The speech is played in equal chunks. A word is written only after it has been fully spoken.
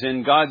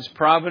In God's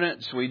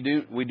providence, we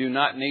do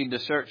not need to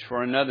search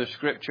for another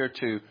scripture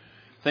to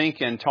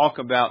think and talk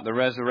about the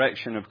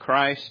resurrection of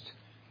Christ.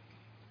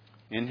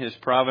 In His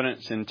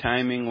providence and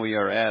timing, we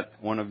are at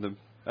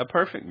a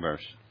perfect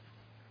verse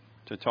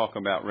to talk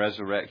about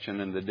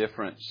resurrection and the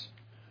difference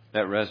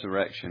that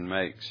resurrection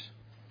makes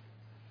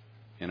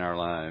in our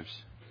lives.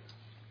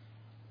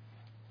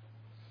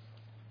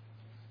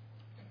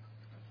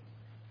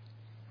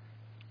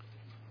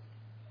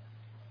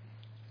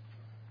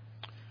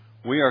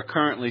 We are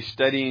currently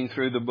studying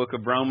through the book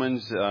of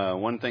Romans.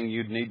 One thing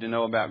you'd need to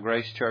know about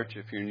Grace Church,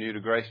 if you're new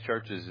to Grace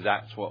Church, is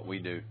that's what we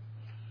do.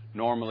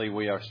 Normally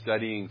we are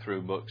studying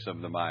through books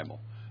of the Bible.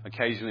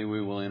 Occasionally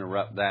we will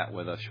interrupt that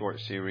with a short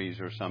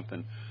series or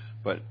something.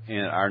 But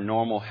our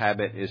normal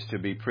habit is to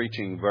be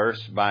preaching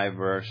verse by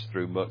verse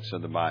through books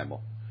of the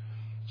Bible.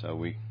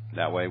 So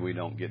that way we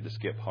don't get to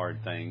skip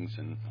hard things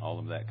and all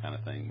of that kind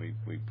of thing.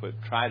 We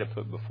try to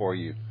put before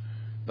you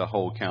the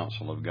whole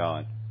counsel of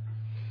God,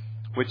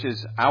 which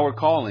is our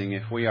calling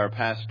if we are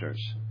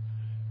pastors.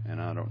 And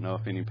I don't know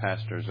if any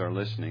pastors are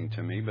listening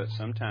to me, but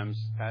sometimes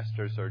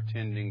pastors are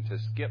tending to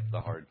skip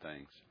the hard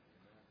things.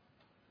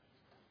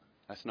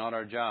 That's not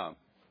our job.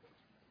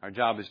 Our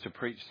job is to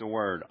preach the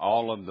Word,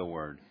 all of the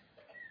Word,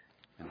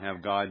 and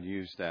have God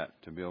use that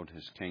to build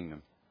His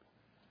kingdom,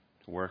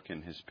 to work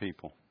in His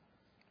people.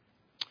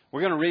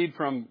 We're going to read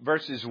from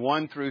verses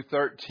 1 through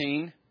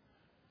 13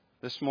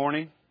 this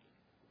morning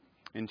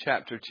in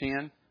chapter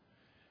 10.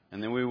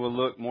 And then we will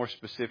look more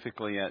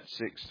specifically at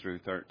 6 through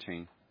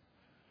 13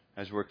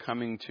 as we're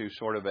coming to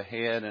sort of a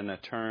head and a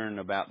turn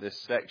about this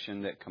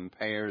section that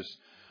compares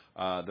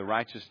the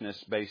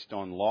righteousness based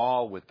on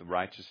law with the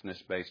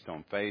righteousness based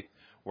on faith,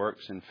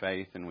 works and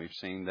faith. And we've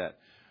seen that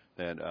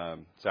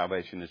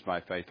salvation is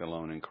by faith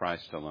alone in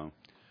Christ alone.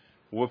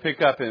 We'll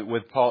pick up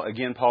with Paul.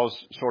 Again, Paul's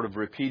sort of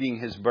repeating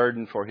his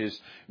burden for his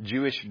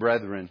Jewish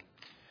brethren.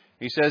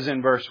 He says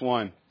in verse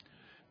 1,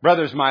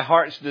 "Brothers, my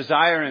heart's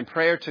desire and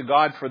prayer to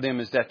God for them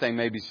is that they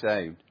may be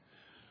saved.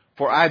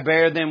 For I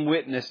bear them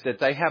witness that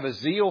they have a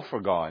zeal for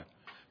God,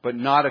 but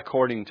not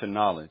according to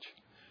knowledge.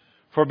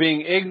 For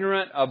being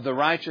ignorant of the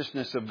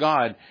righteousness of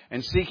God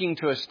and seeking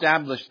to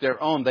establish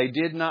their own, they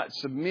did not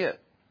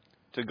submit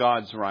to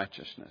God's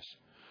righteousness.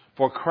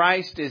 For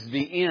Christ is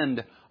the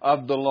end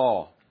of the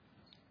law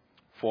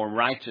for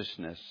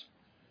righteousness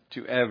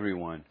to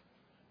everyone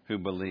who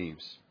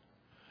believes.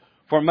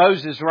 For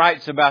Moses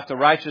writes about the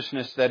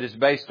righteousness that is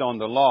based on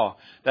the law,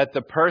 that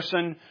the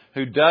person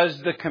who does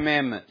the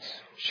commandments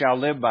shall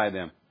live by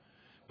them.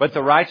 But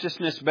the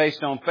righteousness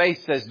based on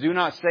faith says, do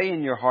not say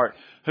in your heart,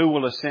 who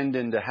will ascend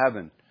into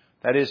heaven?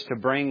 That is to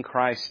bring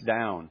Christ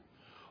down.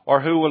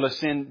 Or who will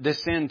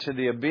descend to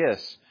the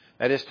abyss?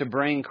 That is to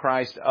bring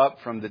Christ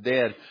up from the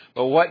dead.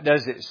 But what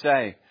does it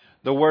say?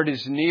 The word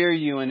is near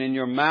you and in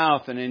your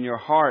mouth and in your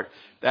heart.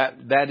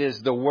 That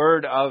is the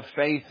word of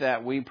faith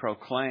that we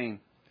proclaim.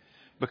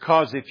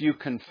 Because if you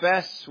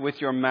confess with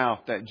your mouth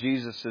that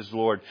Jesus is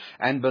Lord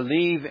and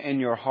believe in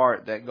your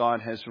heart that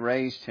God has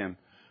raised Him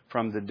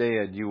from the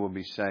dead, you will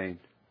be saved.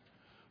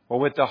 For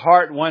with the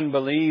heart one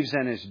believes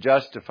and is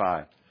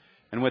justified,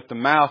 and with the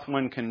mouth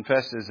one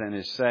confesses and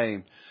is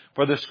saved.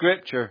 For the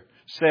Scripture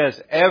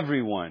says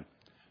everyone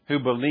who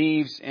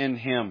believes in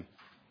Him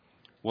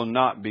will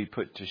not be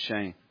put to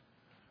shame.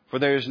 For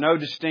there is no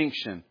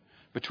distinction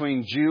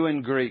between Jew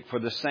and Greek, for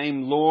the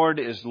same Lord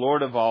is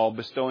Lord of all,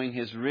 bestowing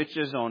His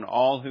riches on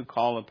all who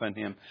call upon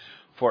Him.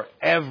 For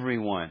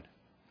everyone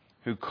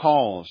who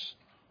calls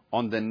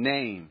on the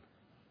name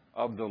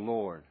of the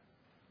Lord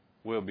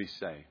will be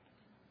saved.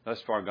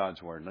 Thus far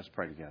God's Word. Let's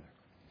pray together.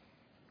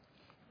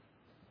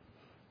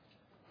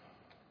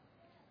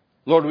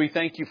 Lord, we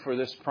thank You for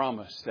this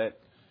promise that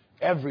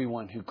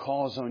everyone who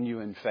calls on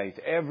You in faith,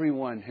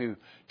 everyone who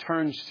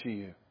turns to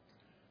You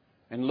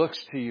and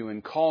looks to You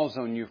and calls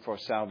on You for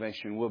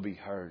salvation will be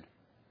heard.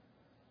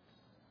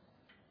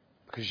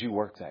 Because You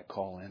work that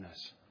call in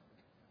us.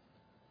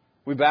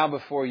 We bow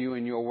before You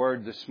in Your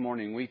Word this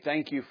morning. We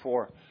thank You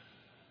for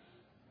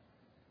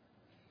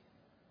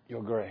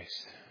Your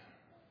grace,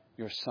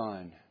 Your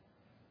Son,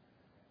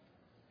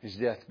 His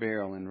death,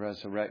 burial, and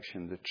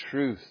resurrection, the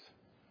truth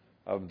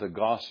of the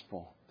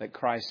gospel, that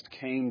Christ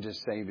came to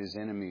save His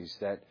enemies,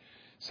 that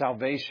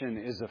salvation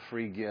is a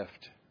free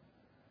gift.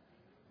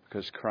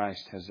 Because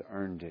Christ has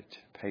earned it,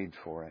 paid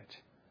for it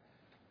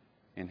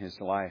in His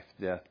life,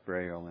 death,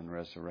 burial, and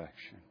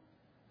resurrection.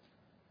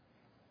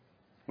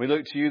 We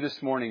look to You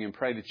this morning and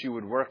pray that You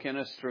would work in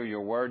us through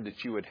Your Word,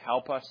 that You would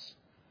help us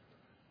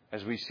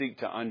as we seek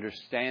to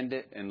understand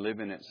it and live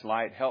in its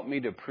light. Help me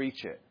to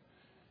preach it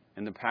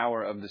in the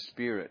power of the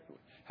Spirit.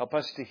 Help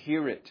us to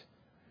hear it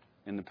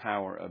in the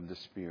power of the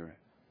Spirit.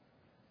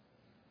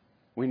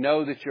 We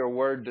know that Your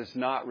Word does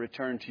not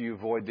return to You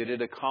void, that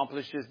it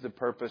accomplishes the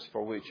purpose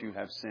for which You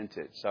have sent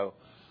it. So,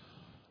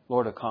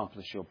 Lord,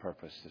 accomplish Your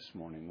purpose this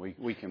morning.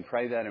 We can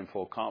pray that in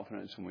full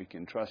confidence, and we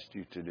can trust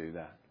You to do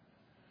that.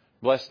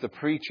 Bless the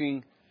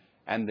preaching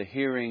and the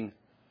hearing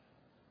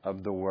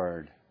of the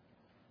Word.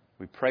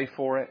 We pray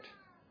for it,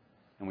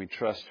 and we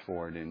trust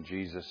for it in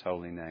Jesus'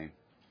 holy name.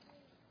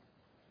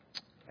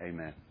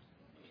 Amen.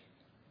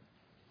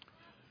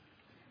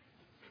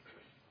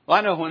 Well,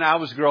 I know when I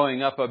was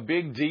growing up, a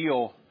big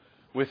deal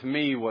with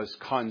me was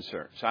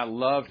concerts. I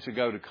loved to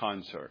go to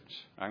concerts.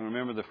 I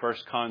remember the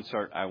first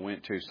concert I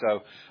went to.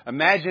 So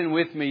imagine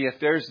with me if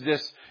there's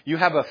this, you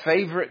have a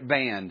favorite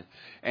band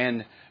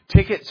and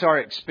tickets are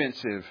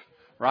expensive,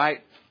 right?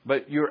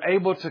 But you're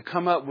able to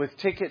come up with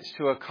tickets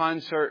to a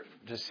concert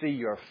to see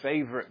your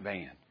favorite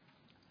band.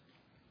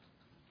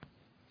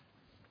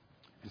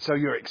 And so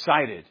you're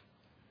excited.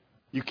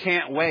 You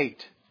can't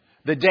wait.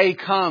 The day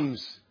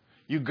comes.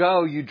 You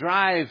go, you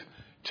drive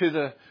to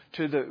the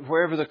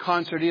wherever the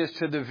concert is,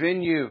 to the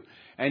venue,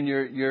 and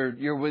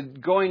you're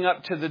going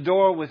up to the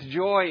door with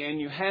joy, and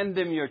you hand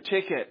them your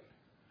ticket,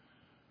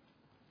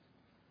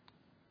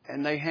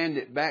 and they hand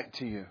it back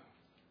to you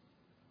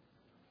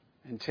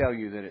and tell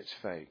you that it's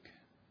fake,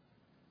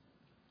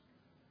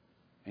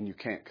 and you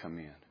can't come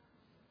in.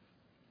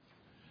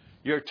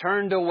 You're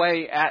turned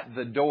away at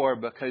the door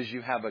because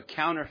you have a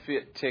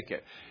counterfeit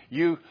ticket.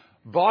 You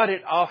bought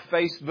it off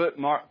Facebook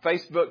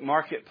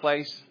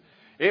Marketplace.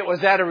 It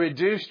was at a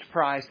reduced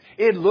price.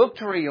 It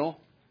looked real,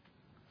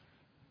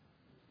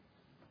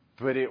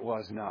 but it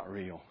was not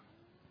real.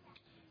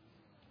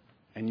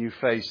 And you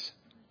face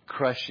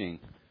crushing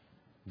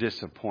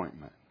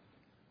disappointment.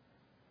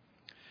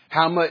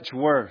 How much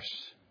worse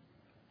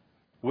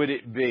would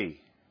it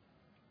be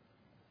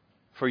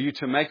for you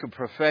to make a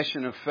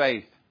profession of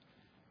faith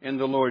in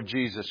the Lord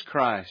Jesus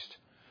Christ,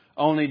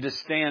 only to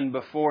stand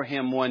before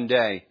Him one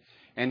day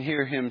and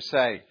hear Him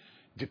say,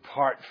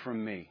 "Depart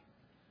from me.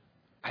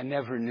 I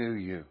never knew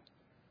you.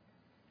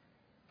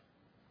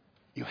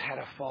 You had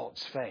a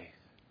false faith.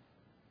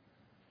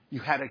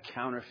 You had a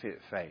counterfeit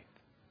faith.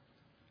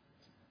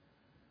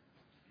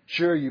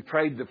 Sure, you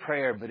prayed the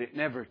prayer, but it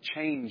never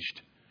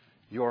changed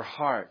your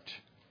heart."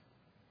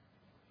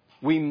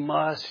 We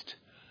must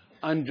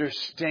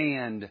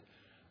understand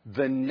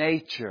the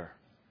nature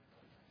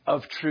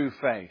of true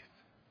faith.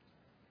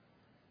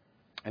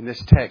 And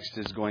this text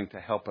is going to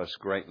help us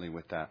greatly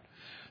with that.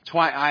 That's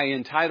why I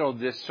entitled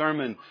this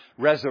sermon,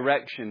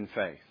 Resurrection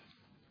Faith.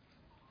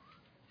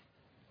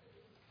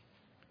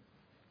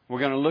 We're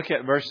going to look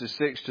at verses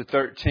 6 to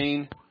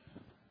 13.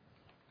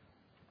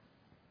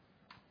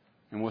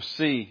 And we'll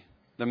see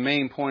the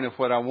main point of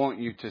what I want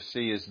you to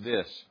see is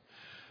this.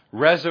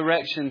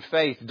 Resurrection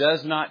faith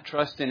does not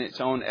trust in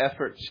its own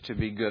efforts to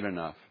be good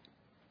enough.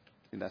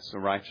 That's the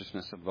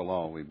righteousness of the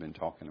law we've been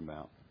talking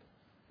about.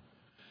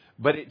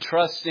 But it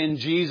trusts in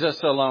Jesus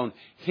alone,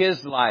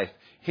 His life,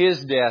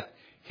 His death,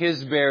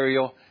 His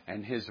burial,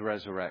 and His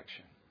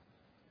resurrection.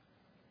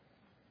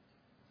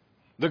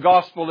 The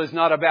gospel is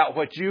not about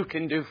what you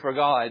can do for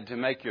God to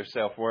make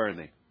yourself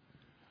worthy.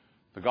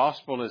 The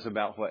gospel is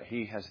about what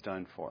He has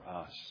done for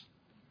us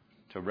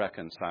to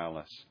reconcile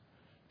us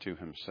to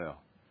Himself.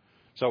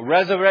 So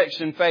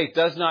resurrection faith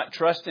does not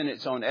trust in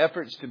its own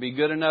efforts to be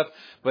good enough,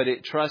 but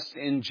it trusts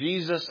in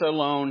Jesus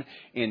alone,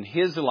 in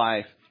His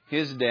life,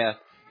 His death,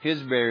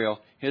 His burial,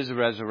 His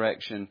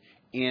resurrection,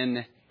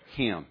 in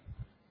Him.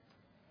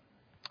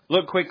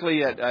 Look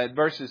quickly at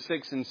verses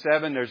 6 and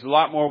 7. There's a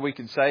lot more we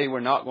could say. We're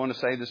not going to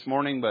say this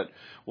morning, but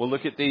we'll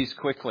look at these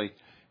quickly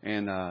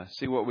and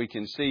see what we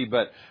can see.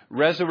 But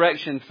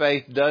resurrection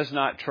faith does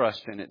not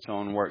trust in its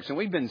own works. And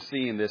we've been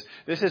seeing this.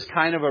 This is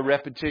kind of a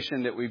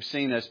repetition that we've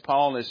seen as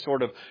Paul is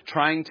sort of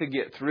trying to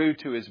get through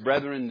to his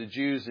brethren, the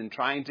Jews, and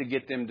trying to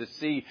get them to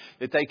see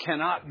that they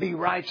cannot be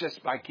righteous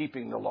by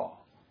keeping the law.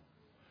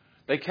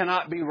 They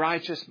cannot be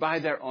righteous by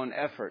their own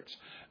efforts.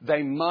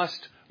 They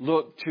must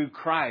look to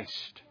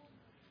Christ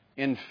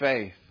in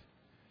faith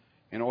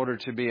in order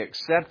to be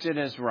accepted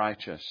as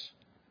righteous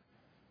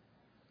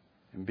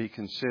and be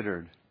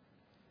considered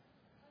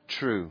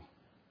true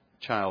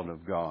child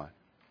of God.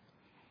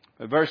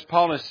 But verse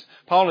Paul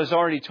has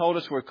already told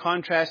us we're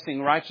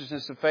contrasting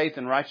righteousness of faith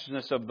and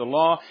righteousness of the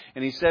law.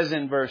 And he says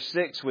in verse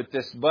 6 with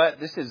this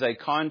but, this is a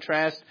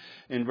contrast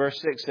in verse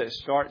 6 that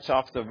starts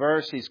off the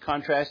verse. He's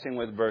contrasting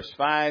with verse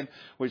 5,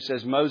 which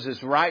says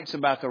Moses writes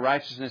about the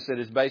righteousness that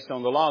is based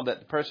on the law, that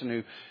the person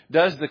who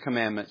does the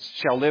commandments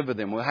shall live with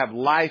them. We'll have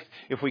life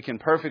if we can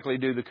perfectly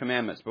do the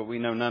commandments, but we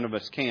know none of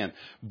us can.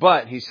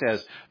 But, he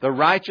says, the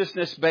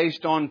righteousness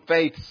based on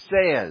faith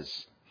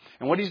says...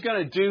 And what he's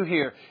going to do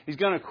here, he's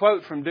going to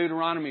quote from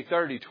Deuteronomy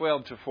 30,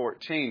 12 to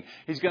 14.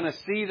 He's going to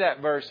see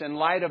that verse in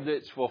light of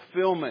its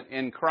fulfillment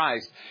in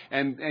Christ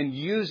and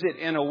use it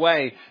in a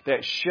way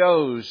that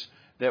shows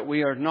that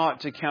we are not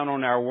to count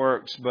on our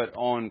works, but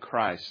on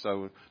Christ.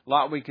 So a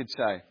lot we could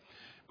say.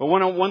 But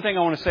one thing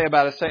I want to say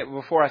about it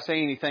before I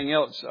say anything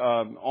else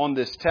on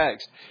this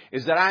text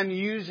is that I'm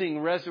using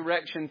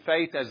resurrection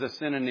faith as a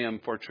synonym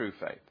for true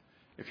faith,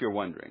 if you're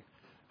wondering.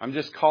 I'm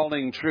just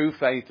calling true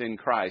faith in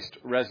Christ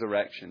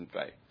resurrection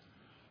faith.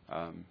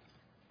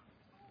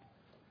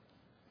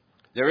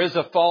 There is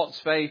a false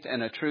faith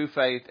and a true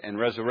faith, and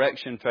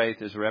resurrection faith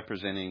is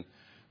representing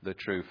the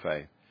true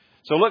faith.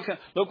 So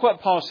look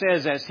what Paul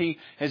says as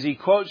he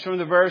quotes from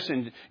the verse.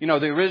 And,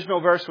 the original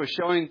verse was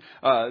showing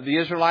the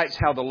Israelites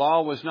how the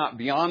law was not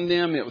beyond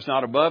them. It was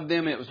not above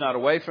them. It was not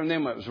away from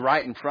them. It was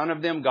right in front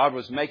of them. God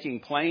was making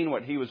plain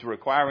what He was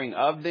requiring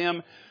of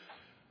them.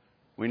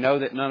 We know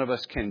that none of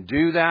us can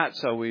do that.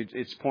 So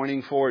it's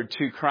pointing forward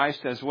to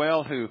Christ as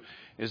well, who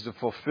is the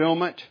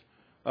fulfillment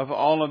of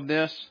all of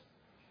this.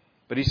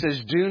 But he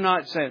says, do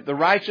not say, the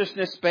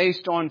righteousness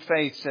based on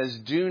faith says,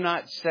 do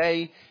not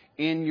say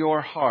in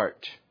your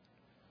heart.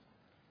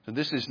 So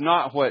this is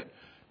not what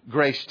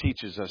grace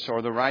teaches us,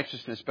 or the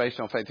righteousness based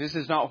on faith. This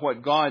is not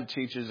what God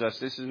teaches us.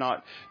 This is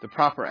not the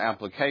proper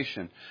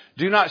application.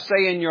 Do not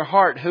say in your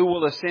heart, who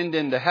will ascend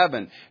into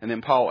heaven? And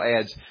then Paul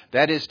adds,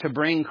 that is to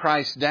bring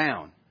Christ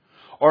down.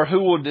 Or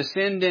who will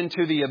descend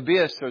into the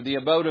abyss, or the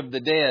abode of the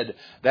dead?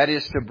 That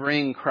is to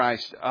bring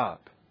Christ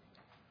up.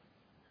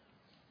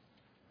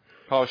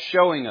 Paul's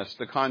showing us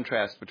the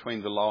contrast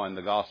between the law and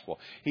the gospel.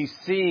 He's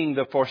seeing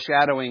the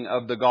foreshadowing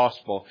of the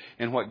gospel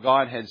in what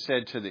God had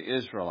said to the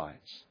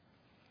Israelites.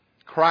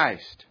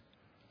 Christ,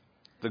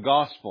 the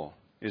gospel,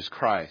 is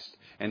Christ.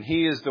 And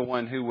He is the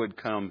one who would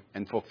come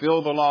and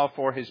fulfill the law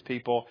for His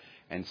people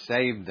and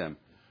save them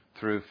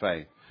through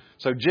faith.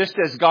 So just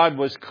as God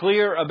was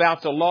clear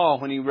about the law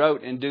when He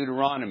wrote in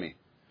Deuteronomy,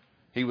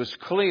 He was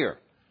clear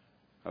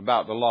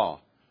about the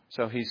law.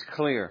 So He's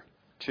clear,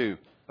 too,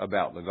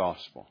 about the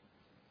gospel.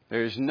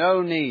 There is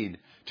no need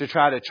to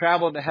try to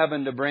travel to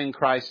heaven to bring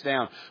Christ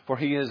down, for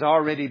He has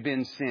already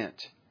been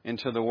sent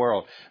into the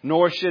world.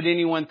 Nor should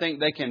anyone think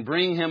they can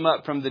bring Him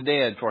up from the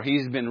dead, for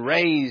He's been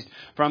raised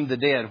from the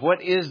dead.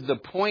 What is the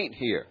point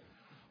here?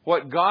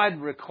 What God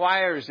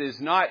requires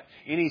is not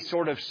any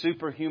sort of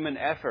superhuman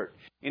effort,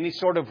 any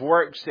sort of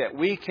works that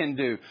we can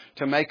do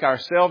to make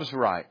ourselves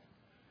right,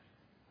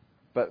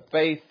 but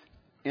faith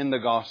in the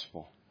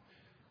gospel.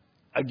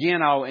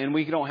 Again, and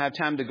we don't have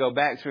time to go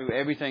back through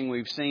everything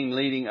we've seen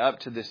leading up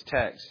to this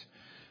text.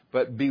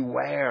 But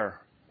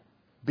beware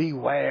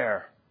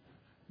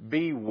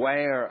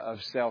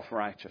of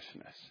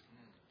self-righteousness.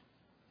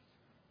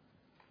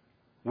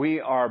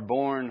 We are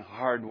born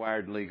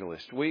hardwired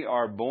legalists. We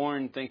are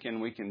born thinking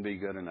we can be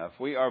good enough.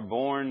 We are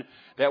born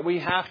that we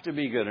have to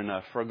be good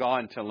enough for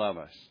God to love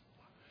us.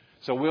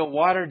 So we'll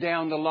water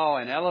down the law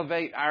and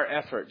elevate our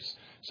efforts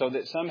so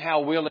that somehow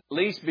we'll at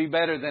least be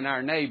better than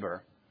our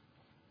neighbor.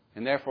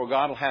 And therefore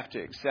God will have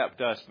to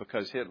accept us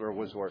because Hitler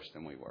was worse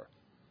than we were.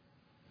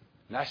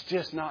 And that's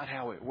just not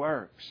how it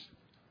works.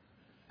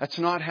 That's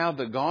not how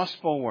the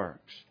gospel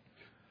works.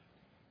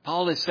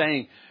 Paul is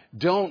saying,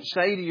 don't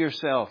say to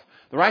yourself,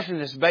 the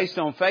righteousness based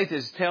on faith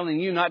is telling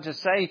you not to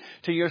say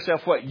to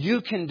yourself what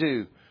you can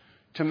do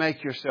to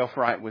make yourself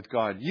right with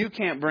God. You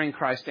can't bring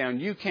Christ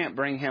down. You can't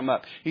bring Him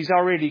up. He's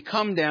already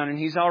come down and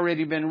He's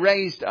already been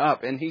raised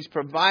up and He's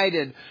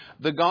provided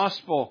the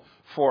gospel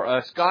for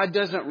us. God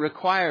doesn't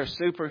require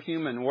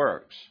superhuman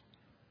works,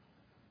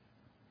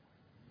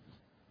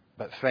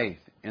 but faith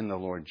in the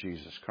Lord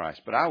Jesus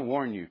Christ. But I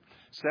warn you,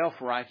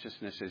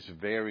 self-righteousness is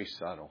very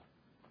subtle.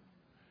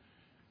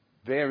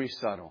 Very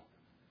subtle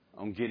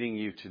on getting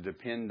you to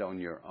depend on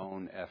your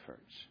own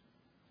efforts.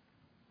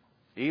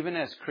 Even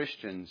as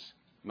Christians,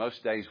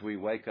 most days we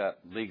wake up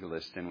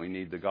legalists and we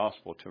need the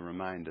gospel to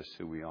remind us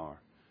who we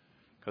are.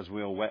 Because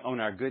on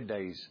our good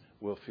days,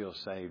 we'll feel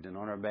saved. And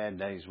on our bad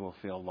days, we'll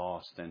feel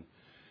lost. And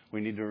we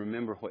need to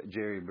remember what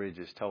Jerry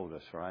Bridges told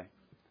us, right?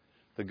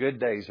 The good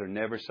days are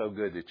never so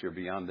good that you're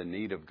beyond the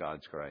need of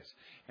God's grace.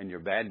 And your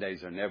bad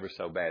days are never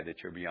so bad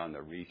that you're beyond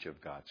the reach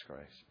of God's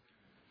grace.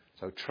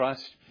 So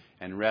trust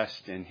and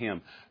rest in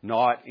Him,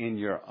 not in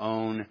your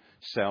own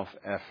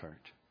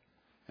self-effort.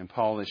 And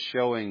Paul is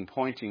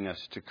pointing us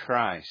to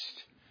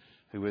Christ,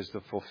 who is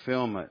the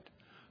fulfillment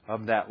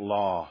of that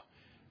law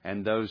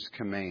and those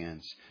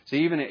commands. See,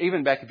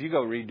 even back, if you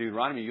go read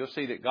Deuteronomy, you'll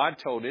see that God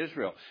told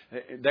Israel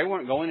they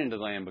weren't going into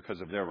the land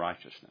because of their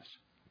righteousness.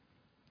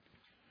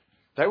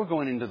 They were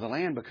going into the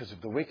land because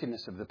of the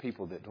wickedness of the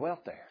people that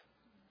dwelt there,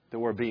 that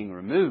were being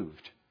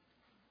removed,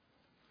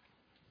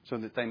 so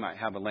that they might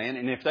have a land.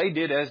 And if they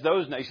did as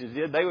those nations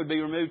did, they would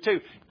be removed too.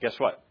 Guess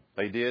what?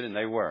 They did, and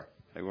they were.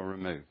 They were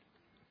removed.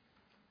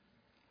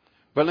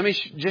 But let me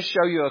just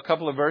show you a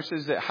couple of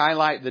verses that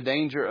highlight the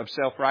danger of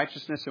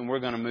self-righteousness, and we're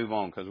going to move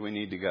on because we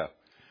need to go.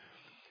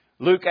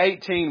 Luke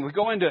 18.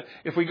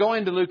 If we go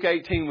into Luke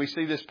 18, we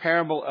see this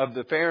parable of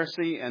the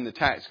Pharisee and the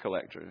tax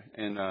collector,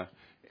 and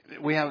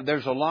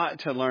there's a lot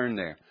to learn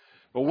there.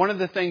 But one of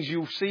the things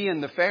you see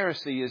in the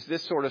Pharisee is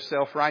this sort of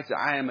self-righteous.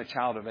 I am a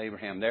child of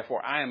Abraham,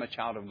 therefore I am a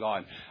child of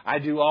God. I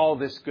do all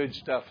this good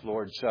stuff,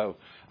 Lord, so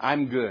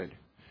I'm good.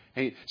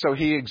 So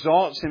he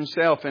exalts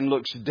himself and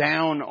looks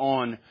down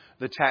on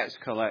the tax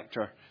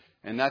collector.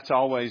 And that's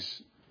always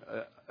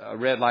a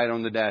red light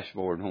on the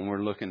dashboard when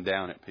we're looking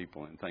down at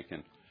people and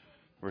thinking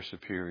we're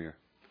superior.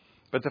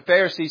 But the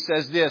Pharisee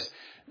says this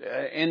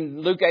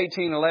in Luke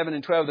 18, 11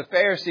 and 12. The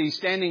Pharisee,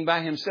 standing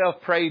by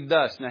himself, prayed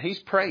thus. Now he's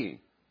praying.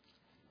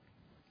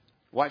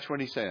 Watch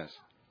what he says.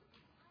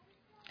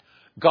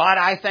 God,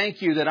 I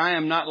thank you that I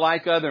am not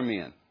like other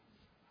men,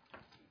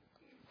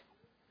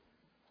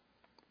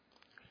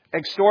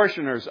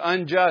 extortioners,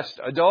 unjust,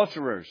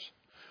 adulterers,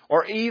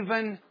 or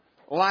even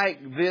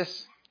like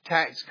this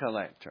tax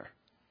collector.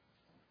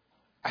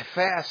 I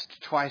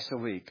fast twice a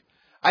week.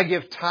 I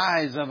give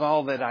tithes of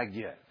all that I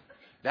get.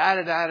 I.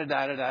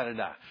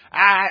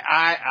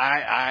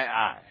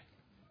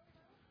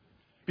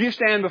 If you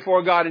stand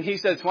before God and He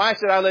says, "Why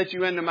should I let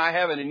you into my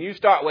heaven?" and you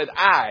start with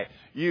 "I,"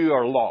 you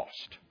are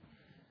lost.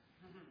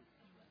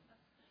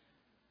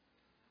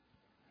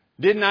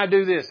 Didn't I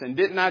do this and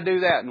didn't I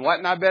do that and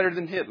wasn't I better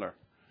than Hitler?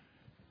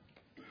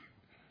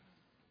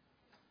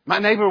 My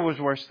neighbor was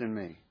worse than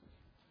me.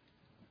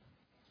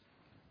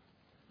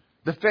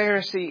 The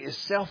Pharisee is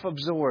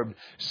self-absorbed,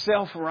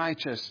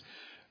 self-righteous,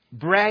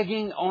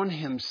 bragging on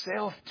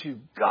himself to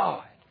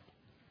God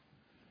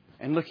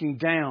and looking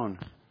down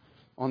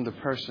on the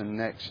person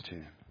next to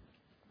him.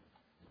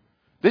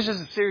 This is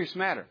a serious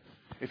matter.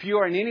 If you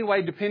are in any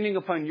way depending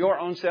upon your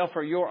own self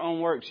or your own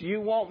works,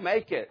 you won't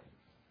make it.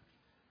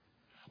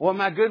 Well,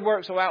 my good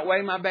works will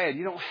outweigh my bad.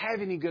 You don't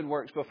have any good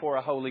works before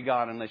a holy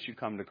God unless you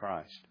come to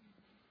Christ.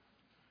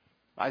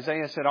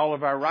 Isaiah said all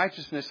of our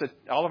righteous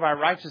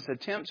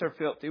attempts are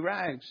filthy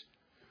rags.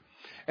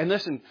 And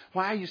listen,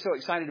 why are you so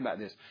excited about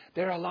this?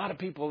 There are a lot of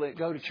people that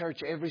go to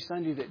church every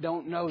Sunday that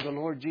don't know the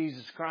Lord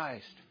Jesus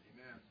Christ.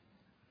 Amen.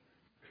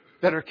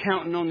 That are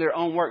counting on their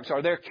own works,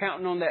 or they're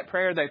counting on that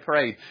prayer they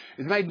prayed.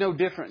 It's made no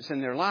difference in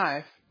their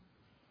life.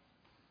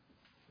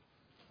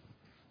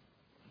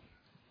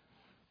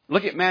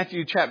 Look at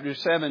Matthew chapter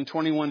 7,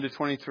 21 to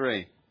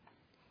 23.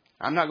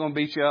 I'm not going to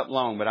beat you up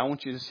long, but I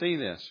want you to see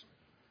this.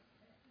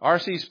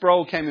 R.C.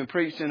 Sproul came and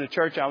preached in a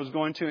church I was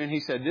going to, and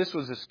he said this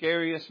was the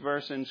scariest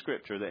verse in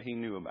Scripture that he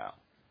knew about.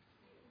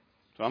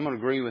 So I'm going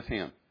to agree with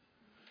him.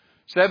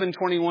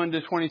 7:21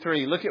 to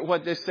 23. Look at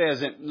what this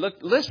says. And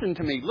listen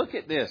to me. Look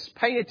at this.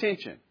 Pay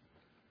attention.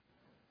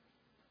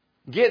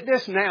 Get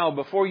this now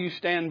before you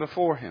stand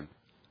before Him.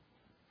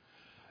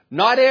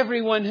 Not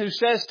everyone who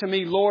says to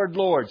me, "Lord,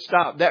 Lord."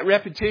 Stop. That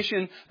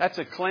repetition, that's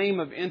a claim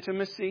of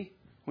intimacy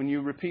when you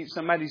repeat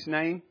somebody's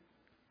name,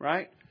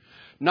 right?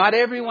 Not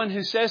everyone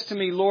who says to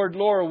me, "Lord,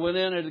 Lord," will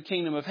enter the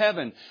kingdom of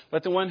heaven,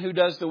 but the one who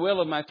does the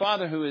will of my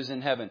Father who is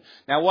in heaven.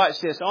 Now watch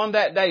this. On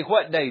that day,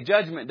 what day?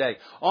 Judgment day.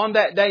 On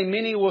that day,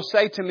 many will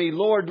say to me,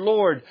 "Lord,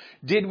 Lord,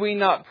 did we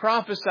not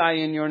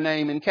prophesy in your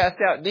name and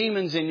cast out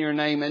demons in your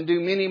name and do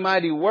many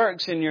mighty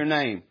works in your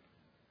name?"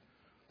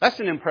 That's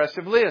an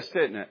impressive list,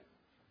 isn't it?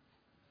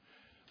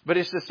 But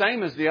it's the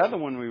same as the other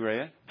one we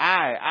read.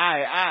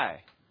 I.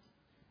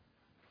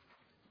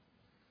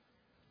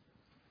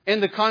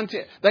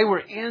 They were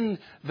in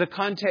the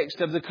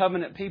context of the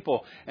covenant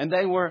people, and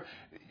they were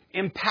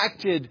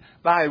impacted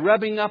by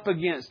rubbing up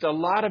against a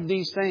lot of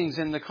these things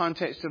in the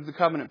context of the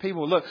covenant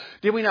people. Look,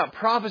 did we not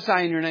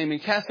prophesy in your name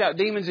and cast out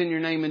demons in your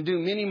name and do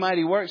many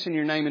mighty works in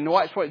your name? And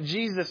watch what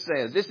Jesus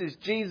says. This is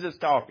Jesus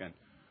talking.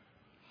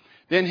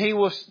 Then He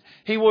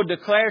will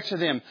declare to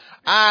them,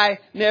 "I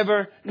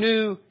never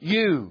knew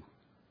you.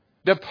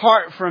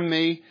 Depart from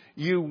me,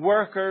 you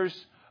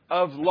workers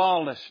of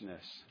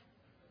lawlessness.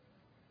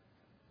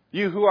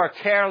 You who are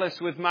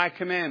careless with my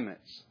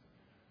commandments.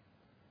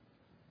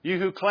 You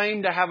who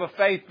claim to have a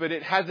faith, but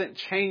it hasn't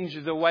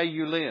changed the way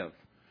you live.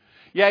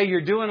 Yeah,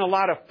 you're doing a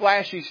lot of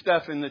flashy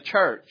stuff in the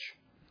church,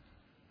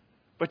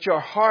 but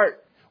your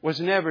heart was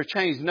never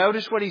changed."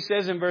 Notice what He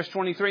says in verse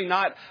 23.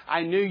 Not,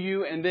 "I knew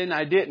you and then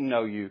I didn't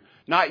know you."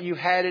 Not, "You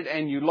had it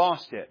and you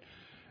lost it."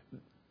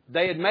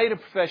 They had made a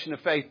profession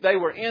of faith. They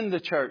were in the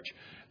church.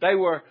 They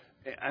were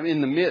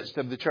in the midst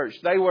of the church.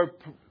 They were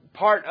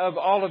part of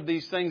all of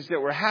these things that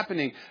were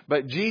happening.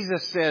 But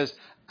Jesus says,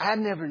 "I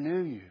never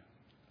knew you."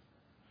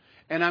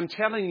 And I'm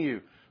telling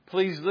you,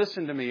 please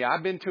listen to me.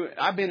 I've been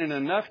in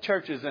enough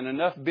churches and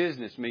enough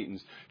business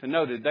meetings to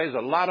know that there's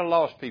a lot of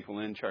lost people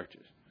in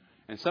churches.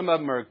 And some of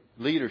them are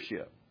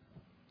leadership.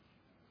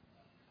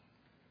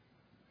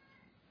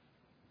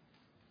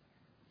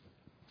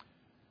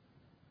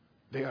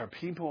 There are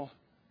people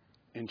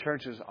in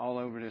churches all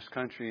over this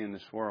country and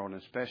this world,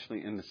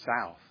 especially in the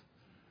South.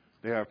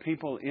 There are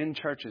people in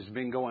churches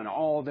been going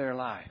all their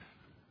life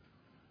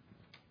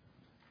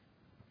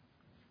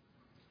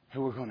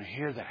who are going to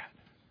hear that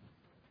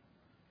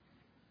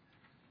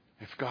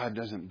if God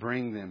doesn't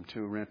bring them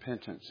to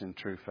repentance and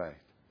true faith.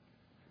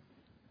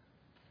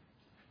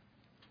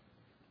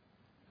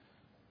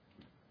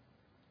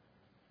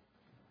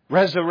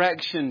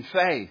 Resurrection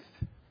faith,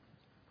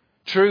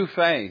 true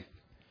faith,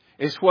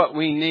 is what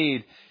we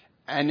need.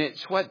 And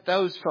it's what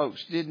those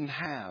folks didn't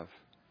have.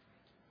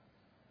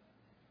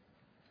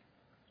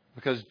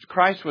 Because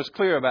Christ was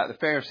clear about the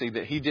Pharisee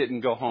that he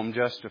didn't go home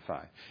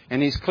justified.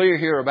 And He's clear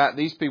here about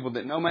these people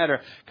that no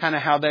matter kind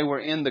of how they were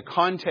in the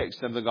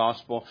context of the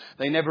gospel,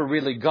 they never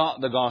really got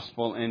the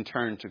gospel and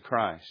turned to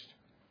Christ.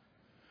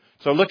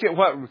 So look at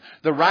what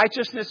the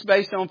righteousness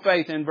based on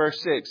faith in verse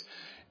 6.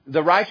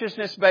 The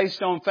righteousness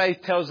based on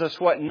faith tells us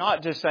what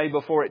not to say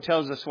before it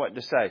tells us what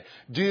to say.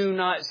 Do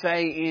not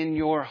say in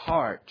your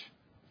heart,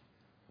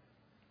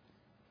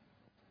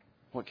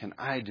 "What can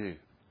I do?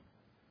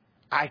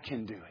 I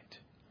can do it.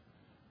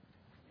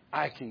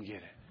 I can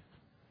get it.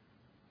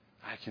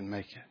 I can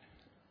make it."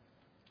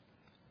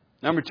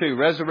 Number 2,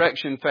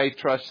 resurrection faith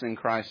trusts in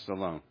Christ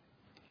alone.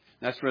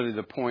 That's really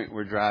the point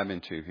we're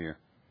driving to here.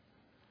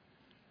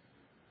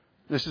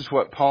 This is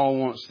what Paul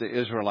wants the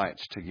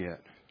Israelites to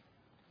get.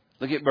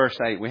 Look at verse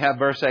 8. We have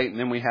verse 8 and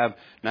then we have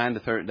 9 to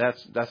 30.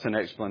 That's an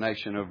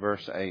explanation of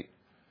verse 8.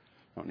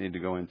 Don't need to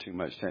go into too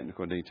much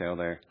technical detail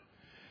there.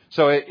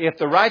 So if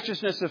the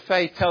righteousness of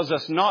faith tells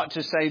us not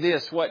to say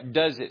this, what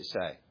does it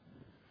say?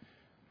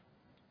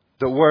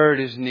 The word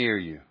is near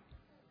you.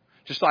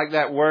 Just like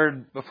that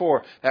word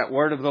before, that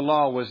word of the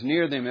law was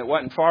near them. It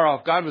wasn't far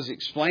off. God was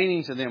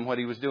explaining to them what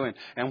He was doing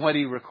and what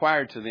He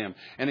required to them,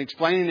 and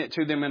explaining it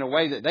to them in a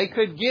way that they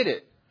could get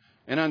it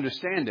and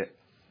understand it.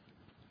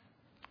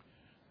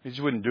 He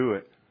just wouldn't do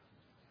it.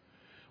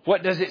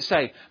 What does it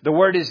say? The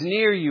word is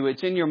near you.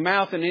 It's in your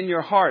mouth and in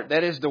your heart.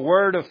 That is the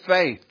word of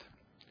faith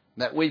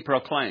that we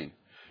proclaim.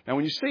 Now,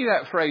 when you see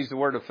that phrase, the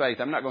word of faith,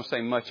 I'm not going to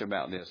say much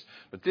about this,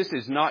 but this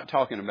is not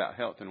talking about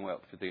health and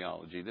wealth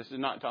theology. This is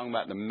not talking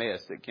about the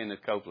mess that Kenneth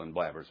Copeland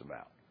blabbers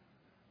about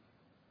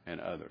and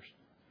others.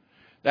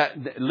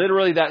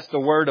 Literally, that's the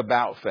word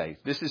about faith.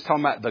 This is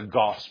talking about the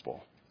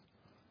gospel,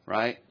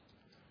 right?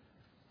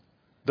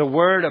 The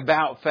word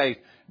about faith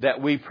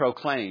that we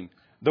proclaim.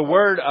 The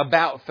word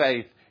about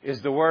faith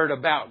is the word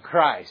about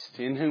Christ,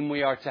 in whom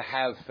we are to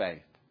have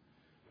faith.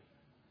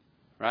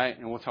 Right?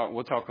 And we'll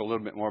talk a little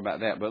bit more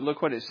about that. But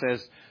look what it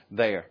says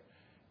there.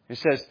 It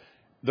says,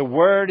 the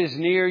word is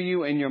near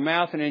you in your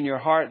mouth and in your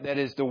heart. That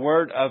is the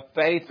word of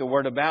faith, the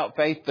word about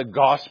faith, the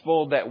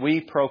gospel that we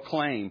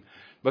proclaim.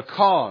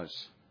 Because,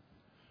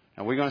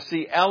 and we're going to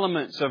see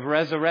elements of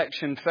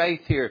resurrection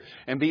faith here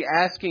and be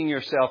asking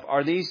yourself,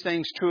 are these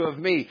things true of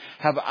me?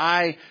 Have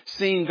I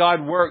seen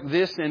God work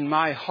this in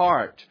my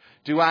heart?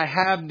 Do I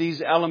have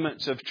these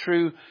elements of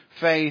true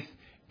faith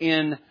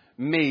in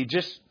me?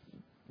 Just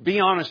be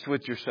honest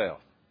with yourself.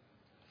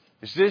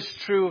 Is this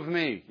true of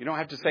me? You don't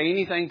have to say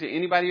anything to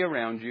anybody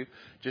around you.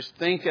 Just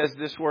think as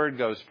this word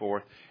goes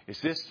forth. Is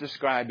this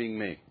describing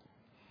me?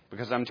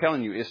 Because I'm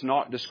telling you, it's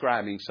not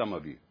describing some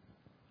of you.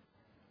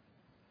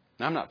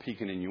 Now, I'm not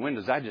peeking in your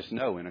windows. I just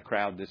know in a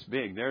crowd this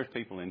big, there's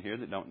people in here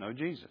that don't know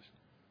Jesus.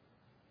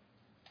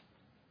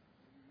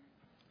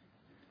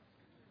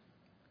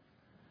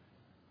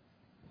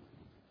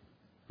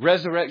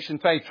 Resurrection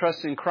faith,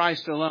 trust in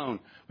Christ alone.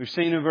 We've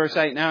seen in verse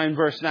 8, now in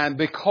verse 9,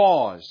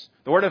 because.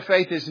 The word of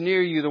faith is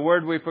near you, the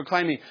word we're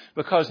proclaiming.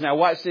 Because, now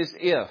watch this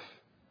if.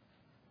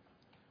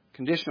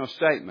 Conditional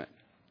statement.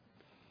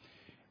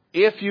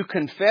 If you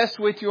confess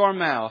with your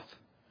mouth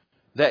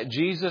that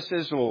Jesus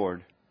is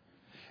Lord,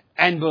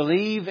 and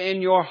believe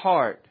in your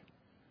heart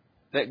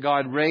that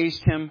God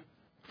raised Him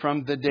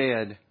from the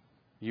dead,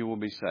 you will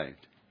be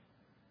saved.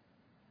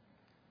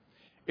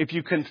 If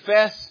you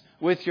confess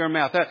with your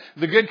mouth.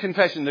 The good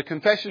confession, the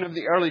confession of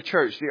the early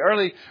church,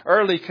 the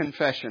early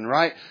confession,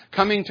 right?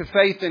 Coming to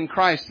faith in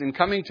Christ and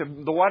coming to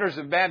the waters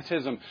of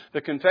baptism,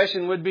 the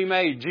confession would be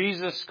made,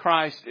 Jesus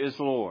Christ is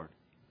Lord.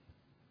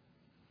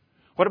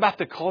 What about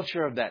the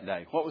culture of that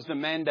day? What was the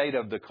mandate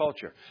of the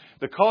culture?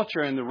 The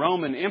culture in the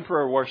Roman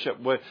emperor worship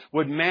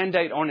would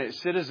mandate on its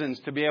citizens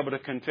to be able to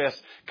confess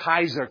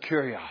Kaiser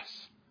Kyrios.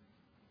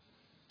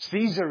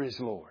 Caesar is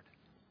Lord.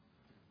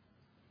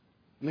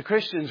 And the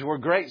Christians were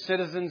great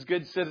citizens,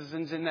 good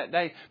citizens in that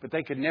day, but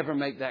they could never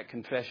make that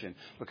confession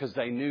because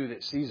they knew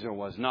that Caesar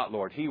was not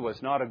Lord. He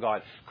was not a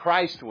God.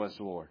 Christ was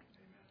Lord.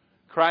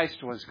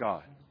 Christ was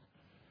God.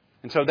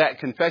 And so that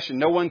confession,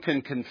 no one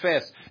can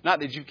confess,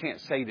 not that you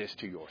can't say this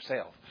to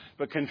yourself,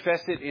 but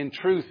confess it in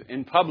truth,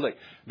 in public,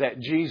 that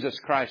Jesus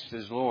Christ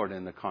is Lord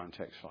in the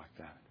context like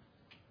that.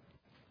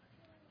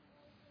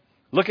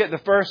 Look at the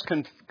first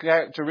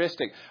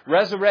characteristic.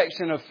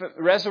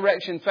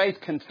 Resurrection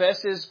faith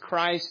confesses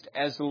Christ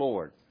as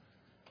Lord.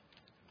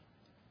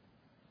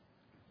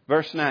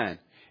 Verse 9.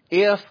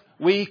 If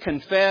we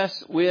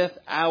confess with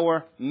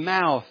our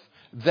mouth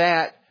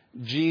that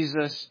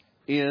Jesus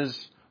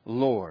is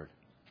Lord.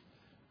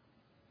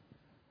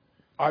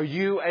 Are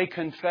you a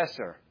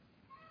confessor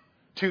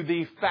to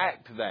the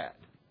fact that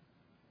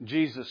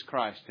Jesus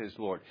Christ is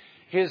Lord?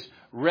 His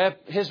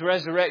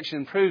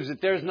resurrection proves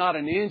that there's not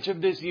an inch of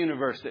this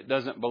universe that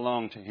doesn't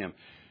belong to Him.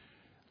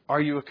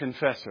 Are you a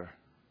confessor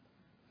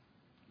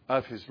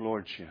of His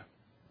Lordship?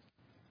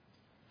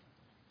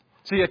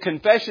 See, a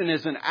confession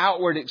is an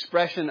outward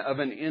expression of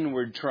an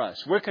inward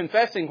trust. We're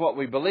confessing what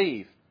we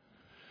believe.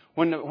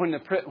 When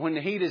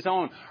the heat is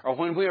on, or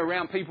when we're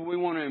around people we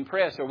want to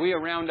impress, or we're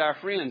around our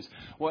friends,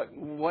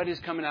 what is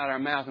coming out of our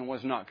mouth and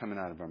what's not coming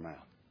out of our mouth?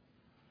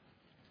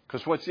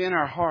 Because what's in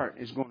our heart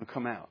is going to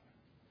come out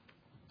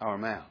our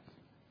mouth.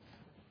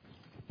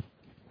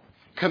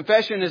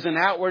 Confession is an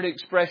outward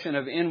expression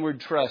of inward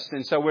trust.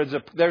 And so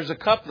there's a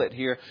couplet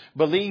here,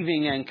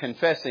 believing and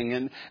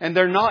confessing. And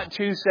they're not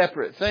two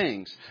separate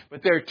things,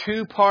 but they're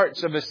two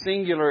parts of a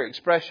singular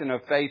expression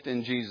of faith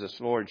in Jesus'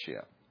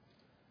 Lordship.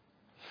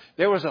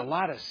 There was a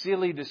lot of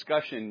silly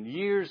discussion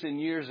years and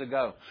years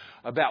ago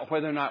about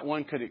whether or not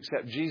one could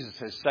accept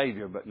Jesus as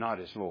Savior but not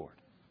as Lord.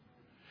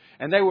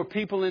 And there were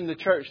people in the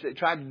church that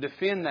tried to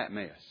defend that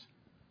mess.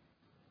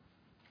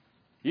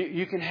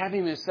 You can have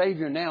Him as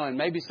Savior now, and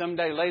maybe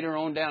someday later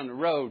on down the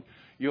road,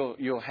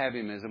 you'll have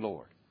Him as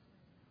Lord.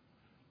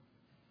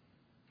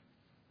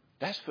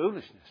 That's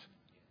foolishness.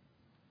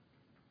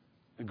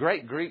 A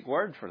great Greek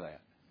word for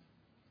that.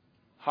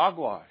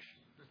 Hogwash.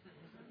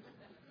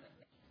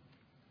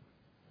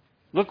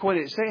 Look what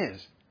it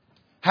says.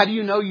 How do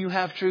you know you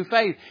have true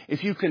faith?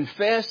 If you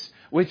confess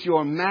with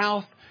your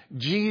mouth,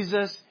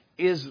 Jesus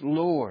is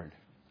Lord.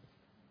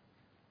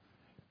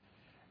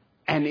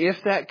 And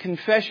if that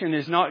confession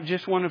is not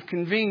just one of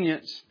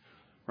convenience,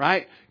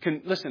 right?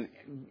 Listen,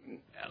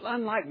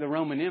 unlike the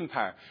Roman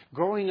Empire,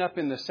 growing up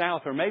in the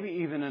South or maybe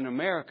even in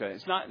America,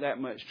 it's not that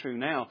much true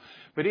now,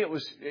 but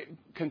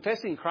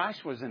confessing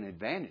Christ was an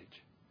advantage.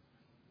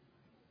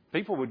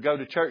 People would go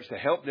to church to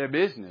help their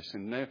business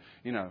and,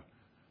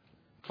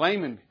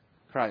 claiming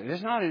Christ.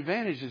 It's not an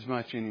advantage as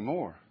much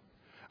anymore.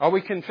 Are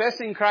we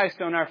confessing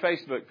Christ on our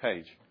Facebook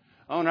page?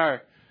 On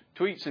our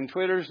tweets and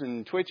Twitters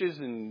and Twitches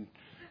and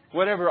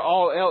whatever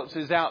all else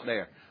is out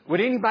there? Would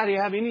anybody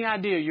have any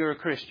idea you're a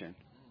Christian?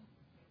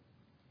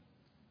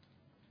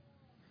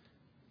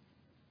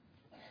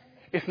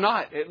 If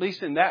not, at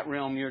least in that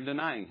realm, you're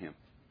denying Him.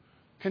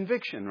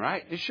 Conviction,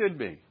 right? It should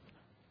be.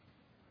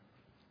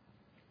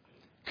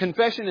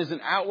 Confession is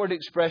an outward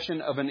expression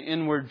of an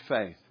inward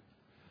faith.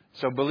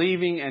 So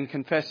believing and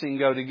confessing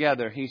go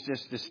together. He's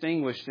just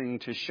distinguishing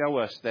to show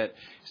us that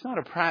it's not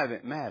a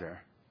private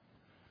matter.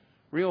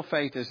 Real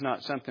faith is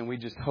not something we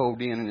just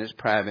hold in and it's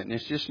private and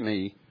it's just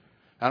me.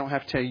 I don't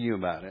have to tell you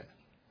about it.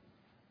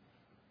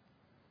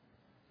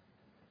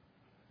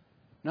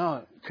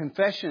 No,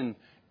 confession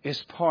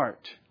is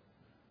part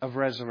of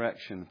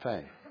resurrection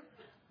faith.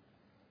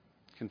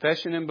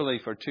 Confession and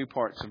belief are two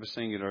parts of a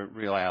singular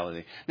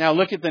reality. Now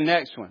look at the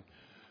next one.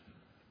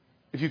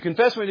 If you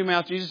confess with your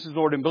mouth Jesus is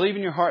Lord and believe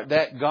in your heart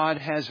that God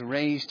has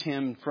raised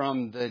Him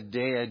from the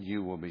dead,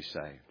 you will be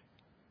saved.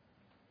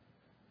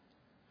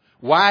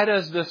 Why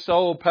does the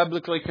soul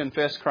publicly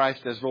confess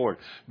Christ as Lord?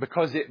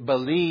 Because it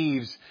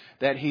believes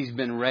that He's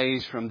been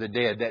raised from the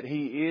dead, that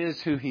He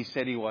is who He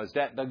said He was,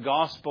 that the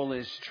gospel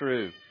is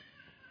true.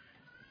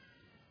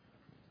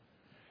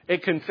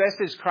 It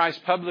confesses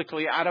Christ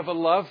publicly out of a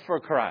love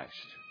for Christ.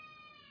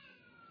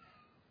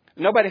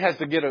 Nobody has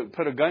to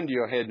put a gun to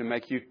your head to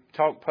make you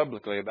talk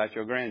publicly about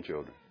your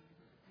grandchildren.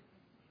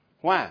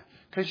 Why?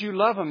 Because you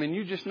love them and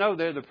you just know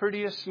they're the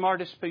prettiest,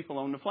 smartest people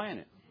on the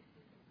planet.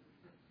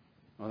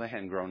 Well, they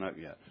hadn't grown up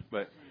yet.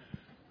 But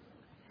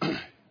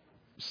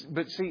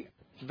see,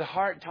 the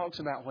heart talks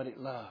about what it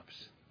loves.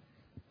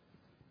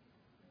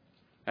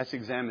 That's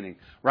examining,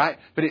 right?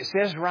 But it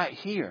says right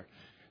here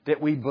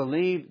that we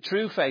believe,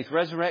 true faith,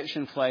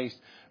 resurrection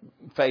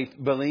faith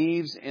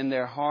believes in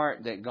their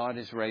heart that God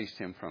has raised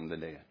Him from the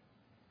dead.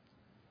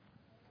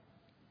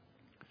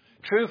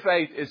 True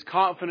faith is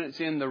confidence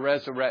in the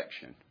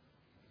resurrection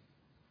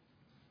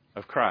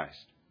of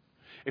Christ.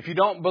 If you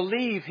don't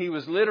believe He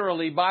was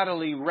literally,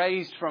 bodily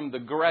raised from the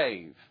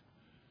grave,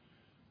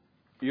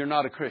 you're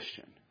not a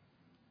Christian.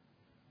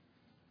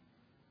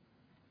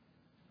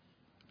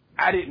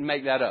 I didn't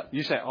make that up.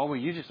 You say, oh, well,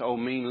 you're just old,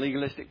 mean,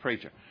 legalistic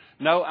preacher.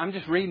 No, I'm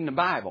just reading the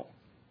Bible.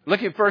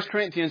 Look at 1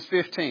 Corinthians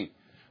 15.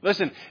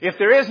 Listen, if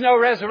there is no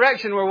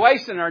resurrection, we're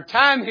wasting our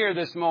time here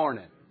this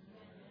morning.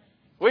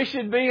 We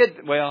should be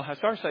at, well, I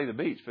started to say the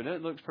beach, but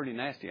it looks pretty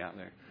nasty out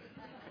there.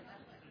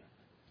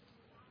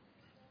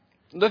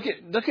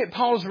 Look at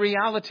Paul's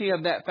reality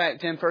of that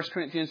fact in 1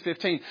 Corinthians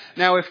 15.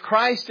 Now, if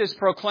Christ is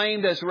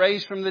proclaimed as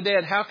raised from the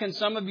dead, how can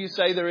some of you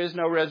say there is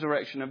no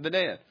resurrection of the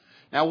dead?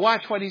 Now,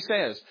 watch what he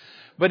says.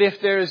 But if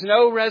there is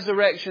no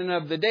resurrection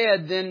of the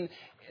dead, then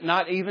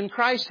not even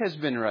Christ has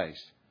been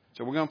raised.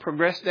 So we're going to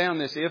progress down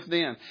this if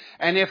then.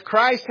 And if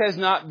Christ has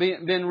not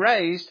been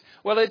raised,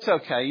 well, it's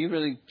okay. You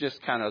really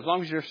just kind of, as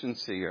long as you're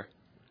sincere.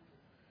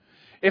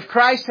 If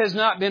Christ has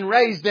not been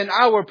raised, then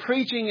our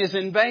preaching is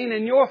in vain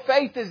and your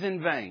faith is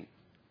in vain.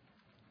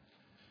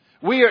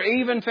 We are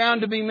even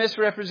found to be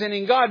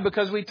misrepresenting God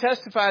because we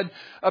testified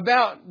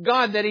about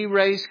God that He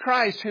raised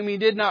Christ, whom He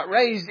did not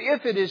raise,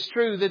 if it is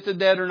true that the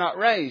dead are not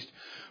raised.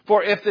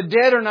 For if the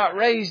dead are not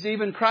raised,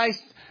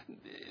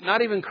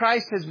 not even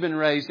Christ has been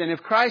raised. And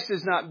if Christ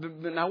has not,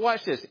 now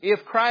watch this.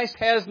 If Christ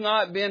has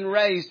not been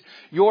raised,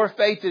 your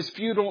faith is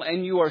futile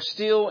and you are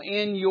still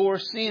in your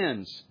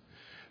sins.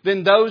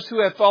 Then those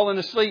who have fallen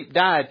asleep,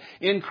 died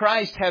in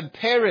Christ, have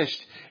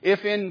perished.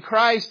 If in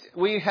Christ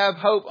we have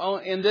hope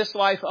in this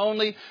life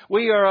only,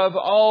 we are of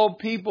all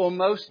people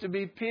most to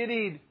be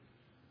pitied.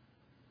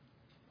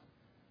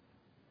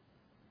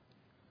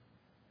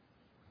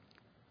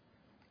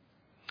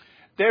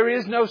 There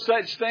is no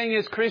such thing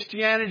as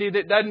Christianity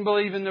that doesn't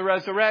believe in the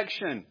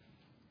resurrection.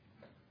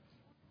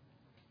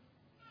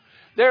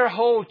 There are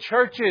whole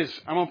churches,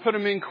 I'm going to put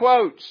them in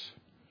quotes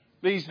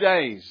these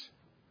days,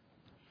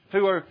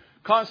 who are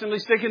constantly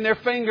sticking their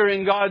finger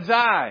in God's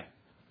eye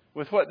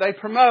with what they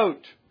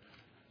promote,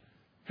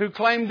 who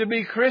claim to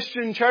be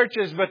Christian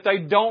churches, but they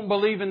don't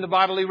believe in the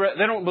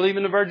they don't believe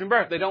in the virgin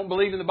birth. They don't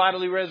believe in the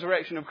bodily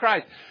resurrection of